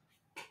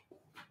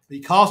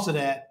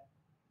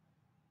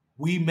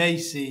 we may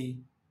see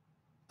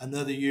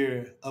another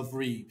year of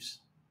Reeves.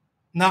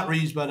 Not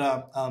Reeves,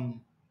 but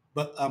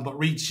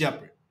Reed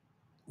Shepherd.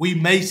 We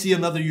may see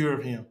another year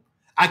of him.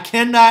 I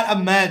cannot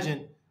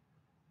imagine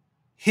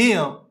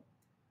him,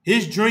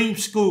 his dream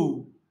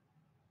school,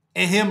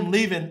 and him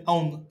leaving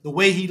on the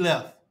way he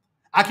left.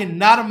 I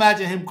cannot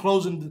imagine him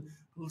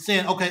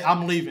saying, okay,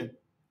 I'm leaving.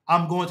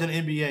 I'm going to the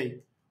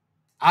NBA.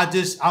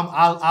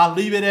 I'll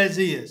leave it as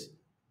is.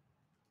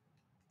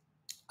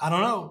 I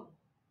don't know.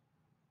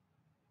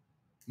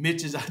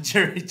 Mitch is our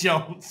Jerry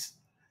Jones.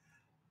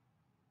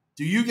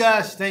 Do you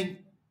guys think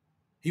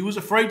he was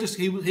afraid to?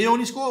 He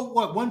only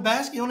scored one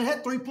basket. He only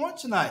had 3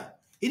 points tonight.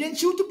 He didn't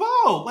shoot the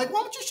ball. Like,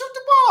 why don't you shoot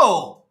the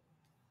ball?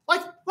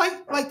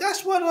 Like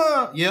that's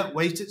what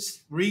wasted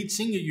Reed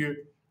senior year.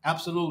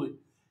 Absolutely.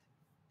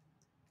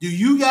 Do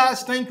you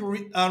guys think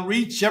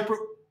Reed Shepherd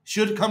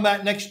should come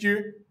back next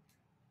year?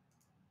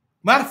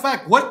 Matter of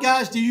fact, what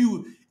guys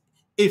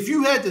if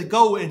you had to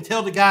go and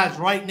tell the guys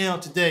right now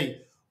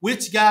today,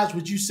 which guys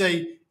would you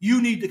say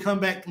you need to come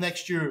back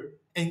next year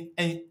and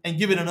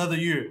give it another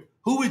year?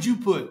 Who would you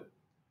put?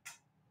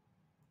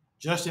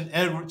 Justin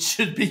Edwards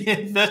should be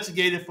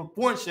investigated for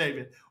point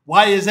shaving.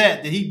 Why is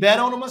that? Did he bet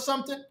on him or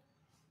something?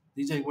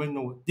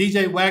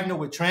 DJ Wagner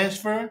would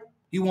transfer.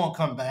 He won't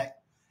come back.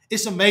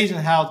 It's amazing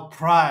how the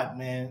pride,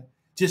 man,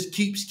 just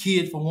keeps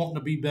kids from wanting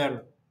to be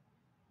better.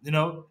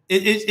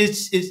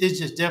 It's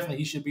just definitely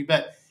he should be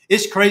back.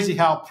 It's crazy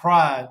how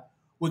pride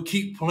would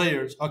keep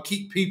players or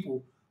keep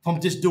people from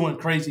just doing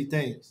crazy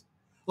things.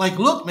 Like,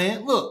 look,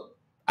 man,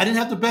 I didn't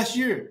have the best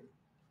year.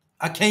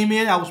 I came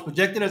in, I was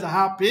projected as a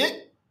high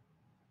pick.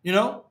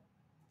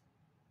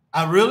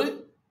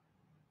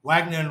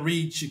 Wagner and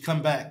Reed should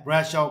come back.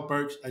 Bradshaw,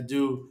 Burks, I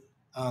do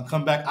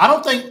come back. I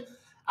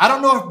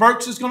don't know if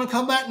Burks is going to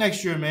come back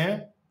next year,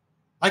 man.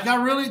 Like,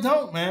 I really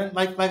don't, man.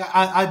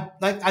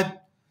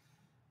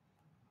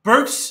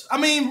 Burks, I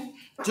mean,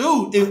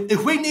 dude,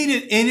 if we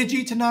needed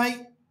energy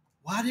tonight,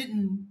 why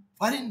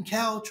didn't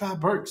Cal try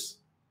Burks?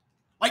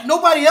 Like,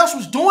 nobody else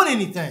was doing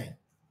anything.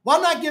 Why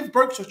not give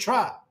Burks a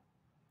try?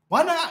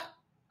 Why not?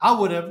 I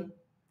would have.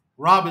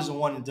 Rob is a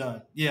one and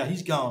done. Yeah,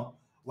 he's gone.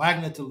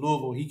 Wagner to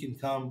Louisville, he can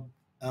come.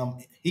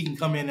 He can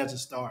come in as a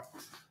star.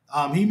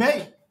 He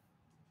may.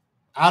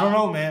 I don't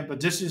know, man. But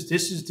this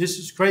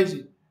is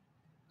crazy.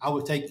 I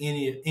would take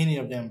any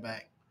of them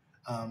back.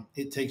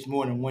 It takes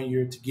more than 1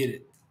 year to get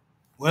it.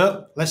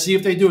 Well, let's see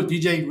if they do it.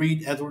 DJ,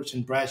 Reed, Edwards,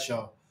 and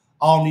Bradshaw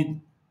all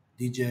need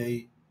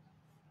DJ.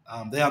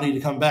 They all need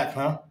to come back,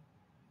 huh?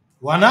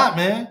 Why not,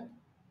 man?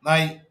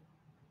 Like,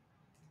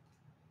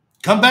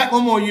 come back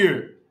 1 more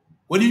year.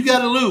 What do you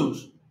got to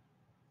lose?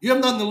 You have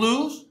nothing to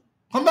lose.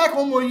 Come back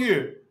 1 more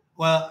year.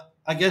 Well,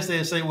 I guess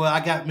they'd say, well, I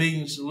got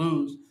millions to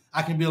lose.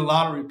 I can be a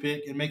lottery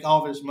pick and make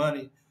all this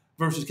money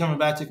versus coming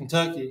back to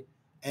Kentucky.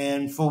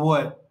 And for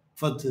what?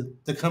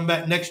 To come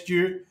back next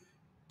year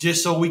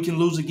just so we can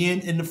lose again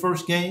in the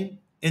first game,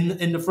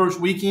 in the first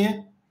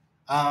weekend?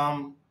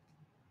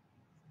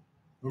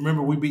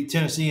 Remember, we beat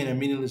Tennessee in a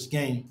meaningless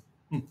game.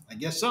 I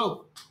guess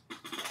so.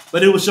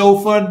 But it was so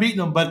fun beating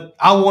them. But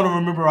I want to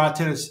remember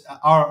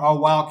our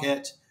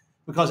Wildcats,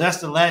 because that's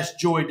the last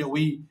joy that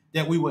we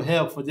will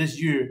have for this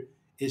year,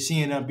 is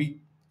seeing them beat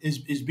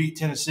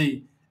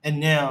Tennessee. And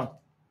now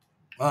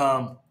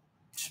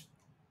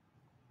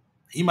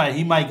he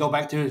might go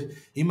back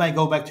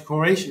to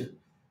Croatia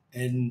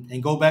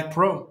and go back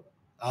pro.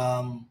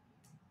 No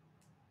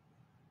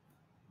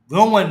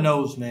one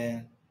knows,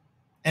 man.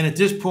 And at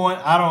this point,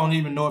 I don't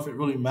even know if it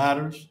really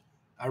matters.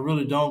 I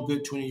really don't.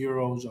 Good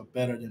 20-year-olds are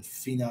better than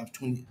phenom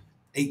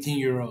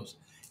 18-year-olds.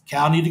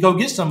 Cal need to go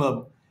get some of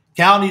them.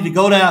 Cal need to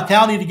go down.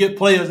 Cal need to get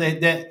players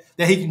that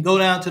he can go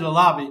down to the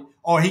lobby,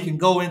 or he can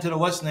go into the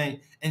what's name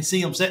and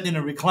see him sitting in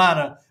a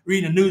recliner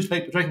reading a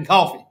newspaper, drinking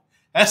coffee.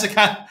 That's the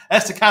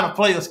kind of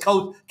players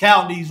Coach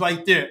Cal needs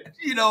right there.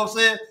 You know what I'm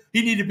saying?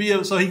 He need to be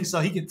able so he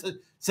can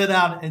sit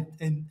down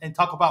and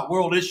talk about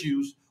world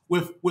issues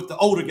with the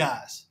older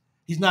guys.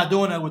 He's not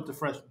doing that with the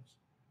freshmen.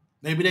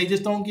 Maybe they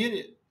just don't get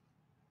it.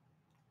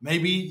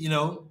 Maybe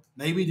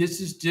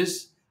this is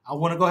just, I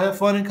want to go have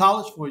fun in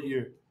college for a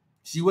year.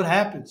 See what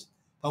happens.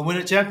 If I win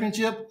a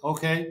championship,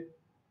 okay.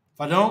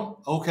 If I don't,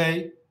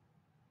 okay.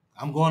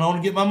 I'm going on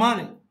to get my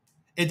money.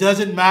 It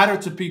doesn't matter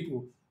to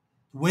people.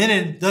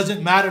 Winning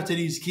doesn't matter to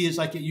these kids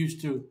like it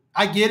used to.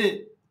 I get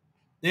it.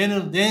 They're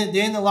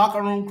in the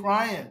locker room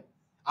crying.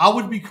 I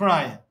would be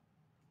crying.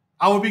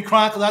 I would be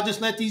crying because I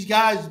just let these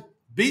guys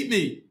beat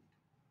me.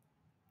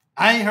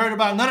 I ain't heard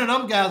about none of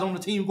them guys on the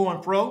team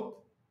going pro.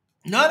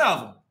 None of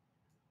them.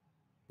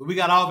 But we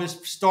got all this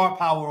star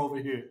power over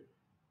here.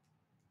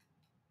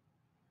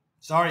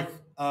 Sorry,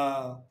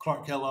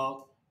 Clark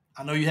Kellogg.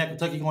 I know you had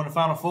Kentucky going to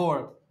Final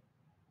Four.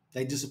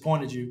 They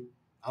disappointed you.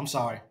 I'm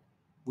sorry.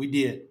 We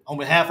did. On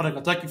behalf of the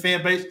Kentucky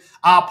fan base,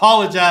 I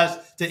apologize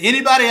to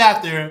anybody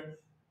out there,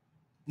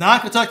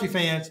 non-Kentucky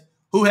fans,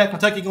 who had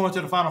Kentucky going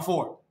to the Final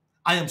Four.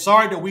 I am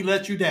sorry that we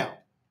let you down,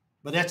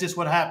 but that's just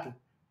what happened.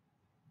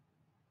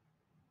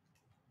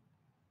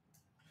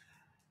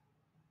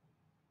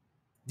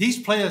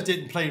 These players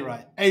didn't play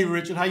right. Hey,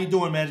 Richard, how you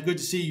doing, man? It's good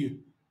to see you.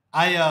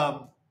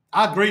 I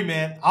agree,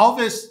 man. All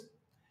this,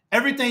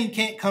 everything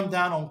can't come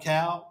down on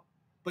Cal,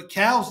 but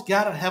Cal's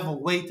got to have a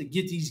way to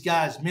get these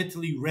guys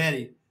mentally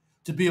ready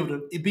to be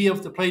able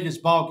to play this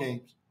ball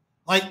games.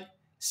 Like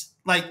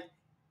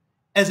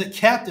as a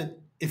captain,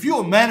 if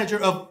you're a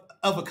manager of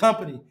a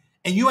company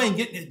and you ain't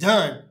getting it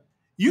done,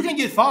 you can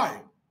get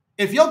fired.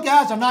 If your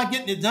guys are not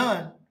getting it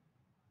done,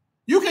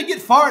 you can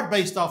get fired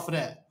based off of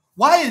that.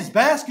 Why is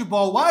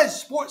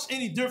sports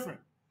any different?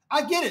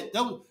 I get it.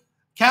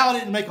 Cal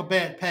didn't make a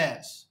bad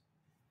pass.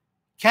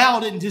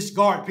 Cal didn't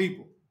discard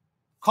people.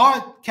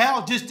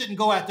 Cal just didn't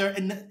go out there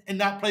and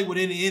not play with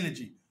any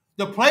energy.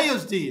 The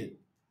players did.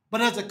 But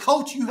as a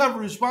coach, you have a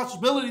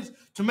responsibility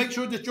to make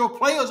sure that your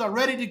players are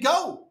ready to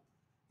go.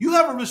 You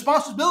have a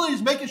responsibility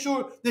to making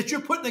sure that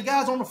you're putting the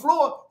guys on the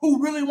floor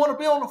who really want to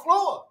be on the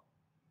floor.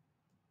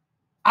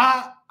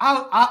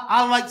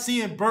 I like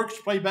seeing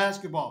Burks play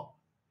basketball.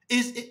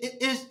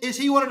 Is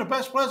he one of the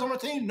best players on the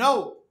team?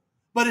 No.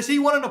 But is he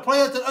one of the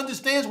players that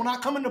understands when I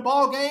come in the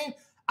ball game,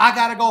 I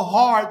got to go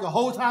hard the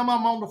whole time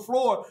I'm on the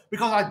floor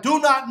because I do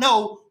not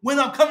know when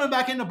I'm coming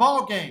back in the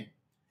ball game.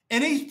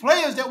 And these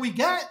players that we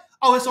got,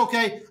 oh, it's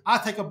okay.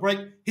 I'll take a break.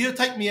 He'll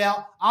take me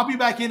out. I'll be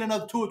back in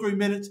another 2 or 3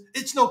 minutes.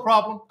 It's no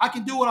problem. I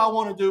can do what I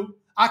want to do.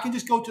 I can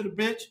just go to the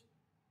bench.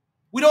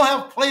 We don't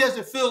have players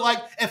that feel like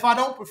if I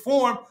don't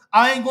perform,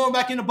 I ain't going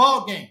back in the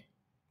ball game.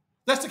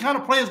 That's the kind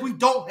of players we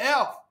don't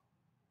have.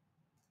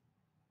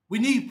 We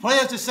need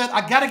players that said,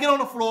 I got to get on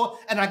the floor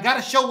and I got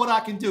to show what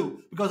I can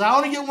do because I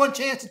only get one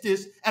chance at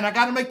this and I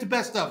got to make the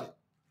best of it.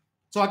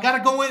 So I got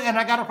to go in and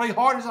I got to play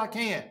hard as I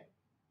can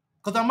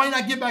because I might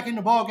not get back in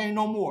the ball game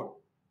no more.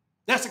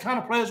 That's the kind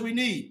of players we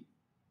need.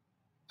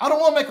 I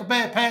don't want to make a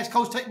bad pass.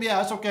 Coach, take me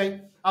out. It's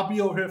okay. I'll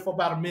be over here for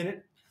about a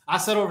minute. I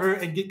sit over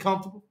here and get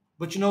comfortable.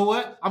 But you know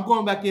what? I'm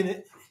going back in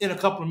it in a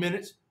couple of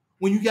minutes.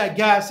 When you got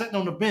guys sitting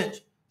on the bench,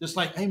 just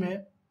like, hey,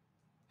 man.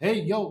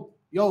 Hey, yo,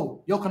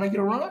 can I get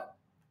a run?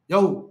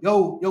 Yo,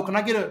 can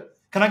I get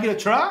a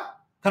try?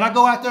 Can I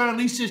go out there and at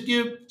least just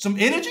give some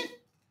energy?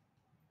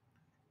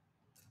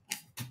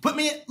 Put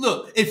me in.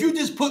 Look, if you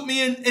just put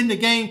me in the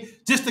game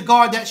just to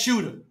guard that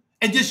shooter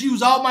and just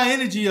use all my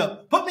energy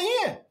up, put me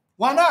in.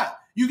 Why not?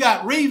 You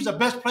got Reeves, the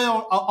best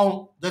player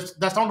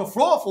that's on the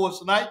floor for us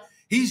tonight.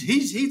 He's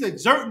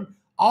exerting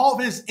all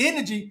of his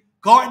energy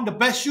guarding the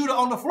best shooter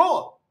on the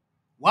floor.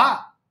 Why?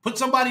 Put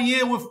somebody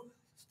in with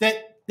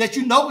that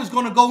you know is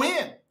going to go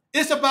in.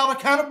 It's about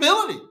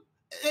accountability.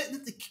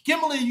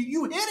 Kimberly,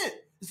 you hit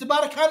it. It's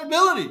about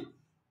accountability.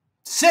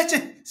 Set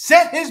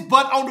his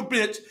butt on the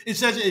bench and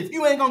says, if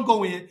you ain't gonna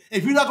go in,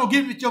 if you're not gonna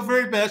give it your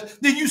very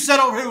best, then you sit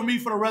over here with me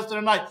for the rest of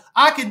the night.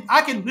 I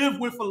can live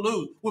with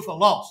a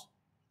loss.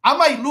 I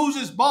might lose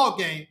this ball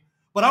game,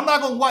 but I'm not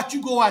gonna watch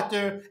you go out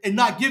there and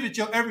not give it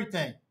your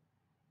everything.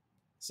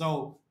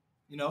 So,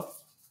 you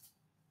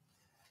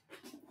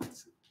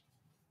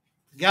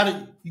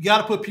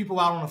gotta put people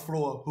out on the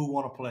floor who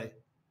want to play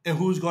and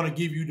who's gonna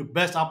give you the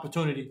best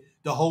opportunity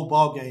the whole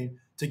ball game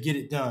to get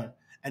it done.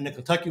 And the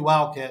Kentucky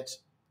Wildcats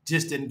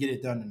just didn't get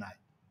it done tonight,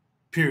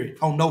 period,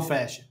 on no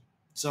fashion.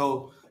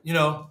 So,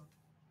 it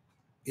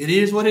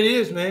is what it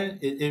is, man.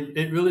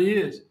 It really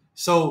is.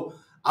 So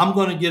I'm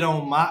going to get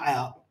on my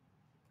app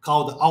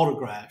called the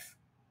Autograph,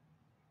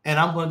 and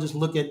I'm going to just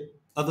look at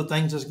other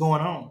things that's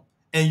going on.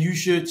 And you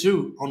should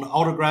too on the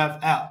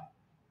Autograph app.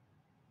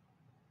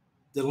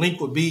 The link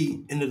will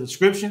be in the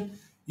description.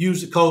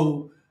 Use the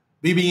code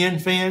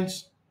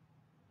BBNFans.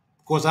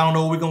 Of course, I don't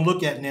know what we're going to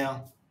look at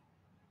now.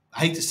 I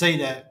hate to say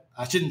that.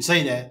 I shouldn't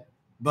say that.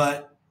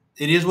 But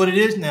it is what it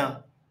is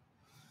now.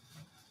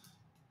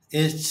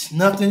 It's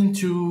nothing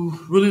to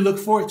really look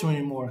forward to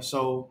anymore.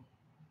 So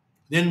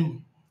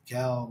then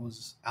Cal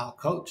was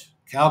out-coached.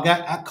 Cal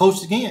got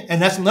out-coached again. And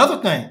that's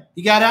another thing.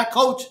 He got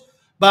out-coached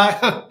by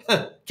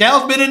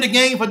Cal's been in the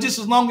game for just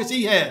as long as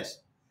he has.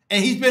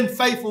 And he's been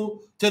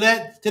faithful to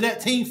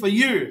that team for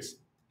years.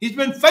 He's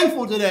been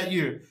faithful to that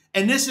year.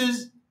 And this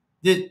is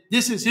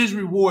his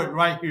reward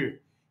right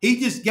here.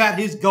 He just got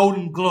his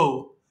golden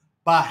globe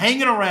by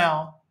hanging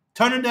around,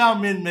 turning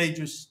down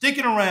mid-majors,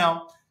 sticking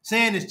around,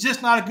 saying it's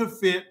just not a good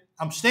fit.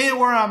 I'm staying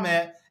where I'm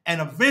at,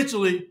 and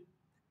eventually,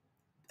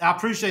 I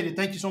appreciate it.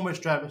 Thank you so much,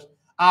 Travis.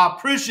 I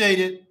appreciate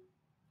it.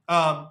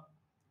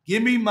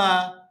 Give me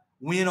my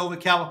win over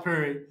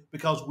Calipari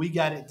because we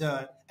got it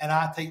done, and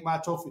I take my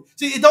trophy.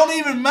 See, it don't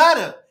even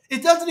matter.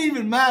 It doesn't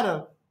even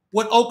matter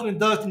what Oakland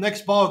does the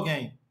next ball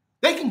game.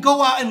 They can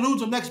go out and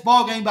lose the next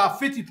ball game by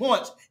 50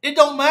 points. It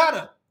don't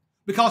matter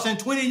because in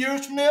 20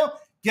 years from now,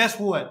 guess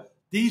what?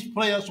 These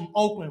players from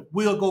Oakland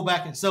will go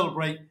back and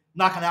celebrate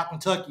knocking out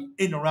Kentucky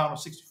in the round of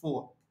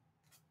 64.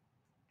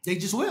 They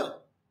just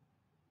will.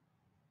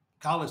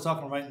 Kyle is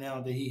talking right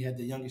now that he had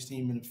the youngest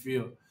team in the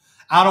field.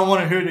 I don't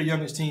want to hear the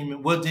youngest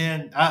team. Well,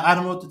 then, I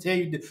don't know what to tell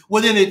you.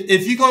 Well, then,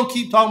 if you're going to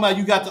keep talking about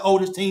you got the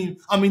oldest team,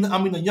 I mean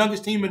the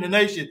youngest team in the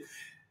nation,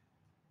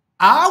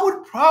 I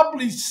would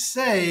probably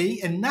say,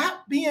 and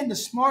not being the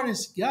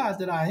smartest guy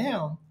that I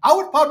am, I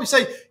would probably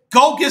say,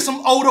 go get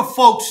some older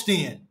folks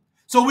then.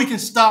 So we can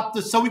stop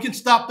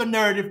the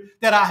narrative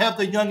that I have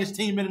the youngest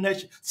team in the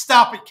nation.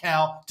 Stop it,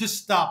 Cal.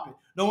 Just stop it.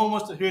 No one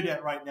wants to hear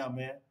that right now,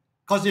 man.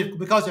 Because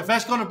if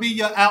that's going to be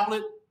your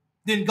outlet,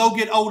 then go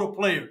get older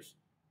players.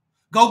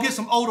 Go get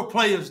some older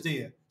players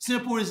then.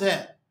 Simple as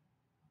that.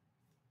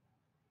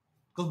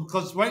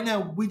 Because right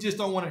now, we just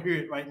don't want to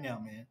hear it right now,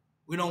 man.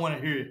 We don't want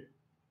to hear it.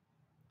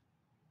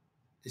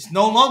 It's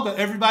no longer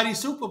everybody's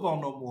Super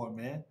Bowl no more,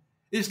 man.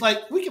 It's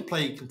like we can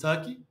play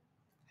Kentucky.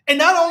 And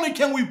not only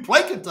can we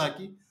play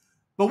Kentucky,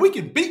 but we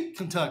can beat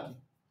Kentucky.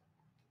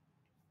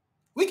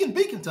 We can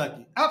beat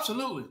Kentucky.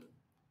 Absolutely.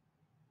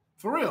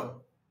 For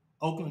real.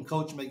 Oakland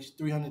coach makes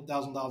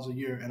 $300,000 a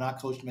year, and our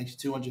coach makes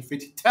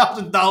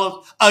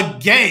 $250,000 a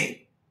game.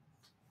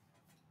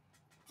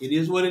 It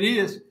is what it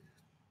is.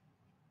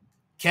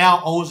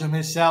 Cal owes him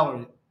his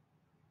salary.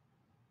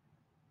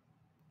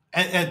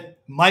 And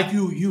Mike,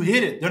 you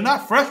hit it. They're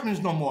not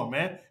freshmen no more,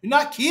 man. You're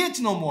not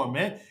kids no more,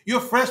 man. You're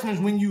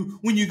freshmen when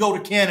you go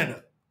to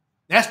Canada.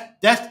 That's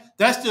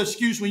the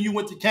excuse when you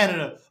went to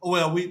Canada. Oh,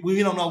 well,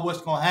 we don't know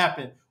what's going to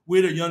happen.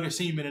 We're the youngest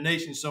team in the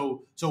nation,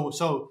 so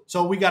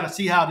we got to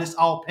see how this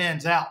all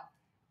pans out.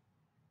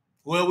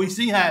 Well, we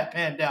see how it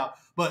panned out,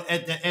 but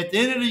at the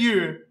end of the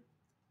year,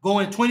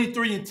 going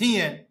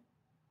 23-10,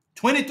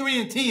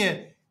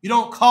 you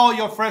don't call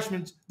your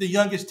freshmen the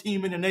youngest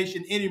team in the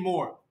nation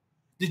anymore.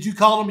 Did you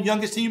call them the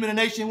youngest team in the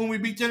nation when we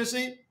beat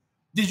Tennessee?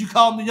 Did you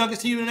call them the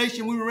youngest team in the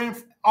nation when we ran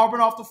Auburn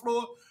off the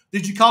floor?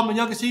 Did you call them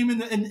the youngest team in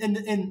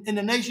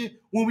the nation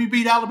when we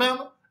beat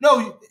Alabama?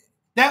 No,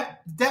 that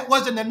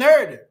wasn't the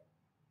narrative.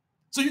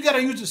 So you got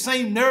to use the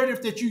same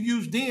narrative that you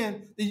used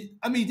then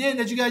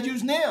that you got to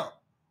use now.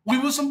 We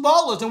were some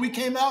ballers, and we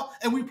came out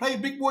and we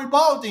played big boy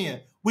ball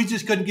then. We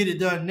just couldn't get it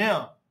done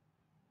now.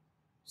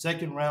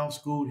 Second round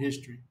school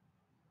history.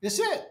 That's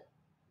it.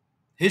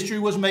 History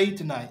was made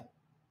tonight,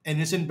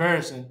 and it's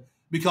embarrassing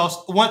because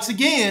once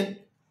again,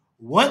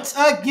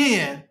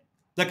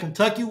 the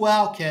Kentucky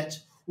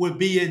Wildcats would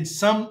be in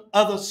some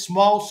other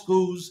small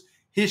school's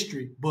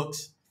history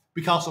books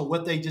because of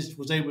what they just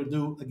was able to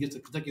do against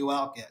the Kentucky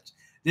Wildcats.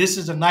 This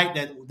is a night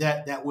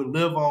that would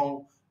live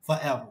on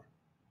forever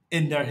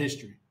in their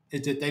history.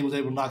 Is that they was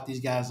able to knock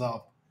these guys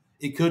off.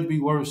 It could be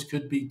worse.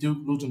 Could be Duke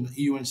losing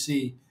to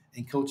UNC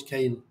and Coach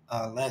K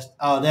last.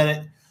 That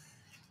it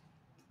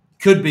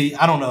could be.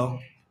 I don't know.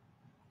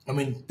 I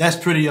mean, that's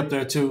pretty up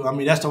there too. I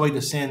mean, that's the way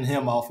to send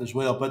him off as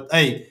well. But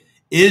hey,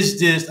 is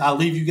this? I'll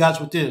leave you guys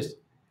with this.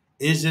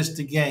 Is this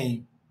the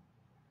game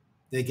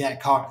that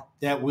got caught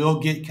that will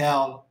get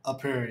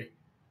Calipari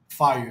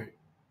fired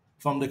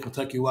from the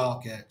Kentucky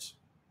Wildcats?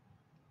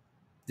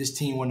 This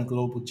team won a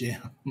global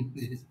jam.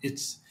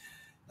 It's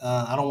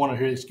I don't want to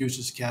hear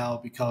excuses, Cal,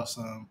 because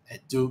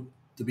at Duke,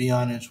 to be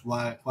honest,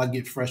 why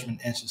get freshmen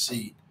and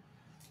succeed?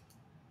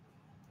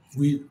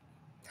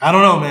 I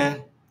don't know,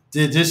 man.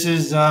 This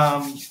is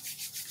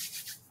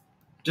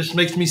just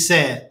makes me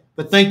sad.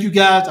 But thank you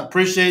guys. I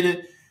appreciate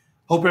it.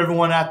 Hope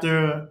everyone out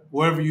there,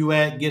 wherever you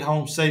at, get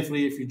home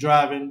safely. If you're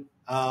driving,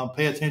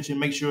 pay attention.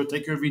 Make sure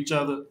take care of each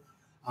other.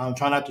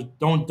 Try not to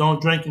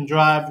don't drink and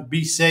drive.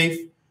 Be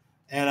safe,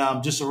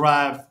 and just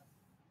arrive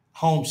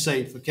home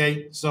safe.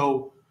 Okay,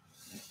 so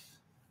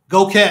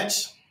go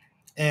Cats,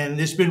 and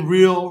it's been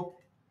real.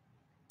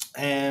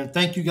 And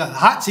thank you guys.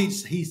 Hot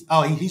seats. He's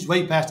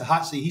way past the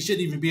hot seat. He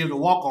shouldn't even be able to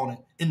walk on it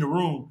in the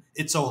room.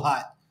 It's so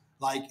hot.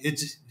 Like the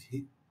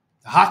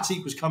hot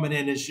seat was coming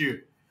in this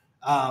year.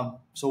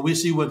 So we'll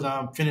see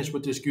what finish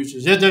with the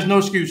excuses. There's no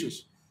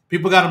excuses.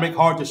 People got to make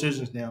hard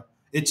decisions now.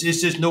 It's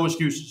just no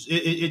excuses.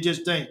 It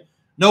just ain't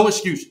no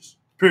excuses.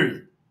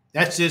 Period.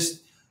 That's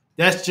just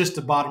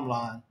the bottom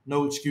line.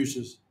 No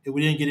excuses. If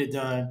we didn't get it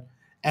done.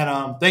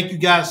 And thank you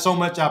guys so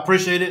much. I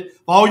appreciate it.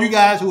 For all you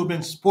guys who have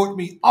been supporting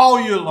me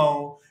all year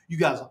long, you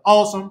guys are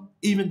awesome.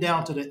 Even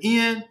down to the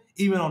end,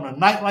 even on a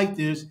night like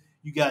this,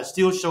 you guys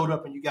still showed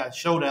up and you guys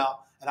showed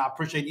out. And I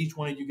appreciate each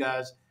one of you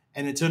guys.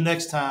 And until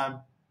next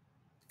time,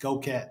 go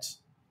Cats.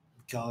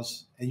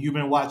 And you've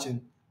been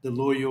watching the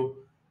Loyal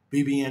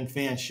BBN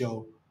Fan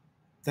Show.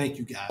 Thank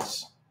you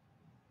guys.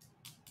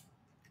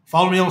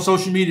 Follow me on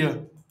social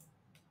media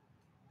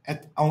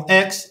on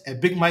X at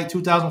Big Mike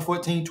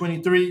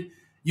 2014-23,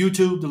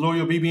 YouTube, the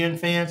Loyal BBN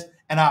Fans,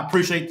 and I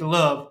appreciate the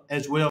love as well.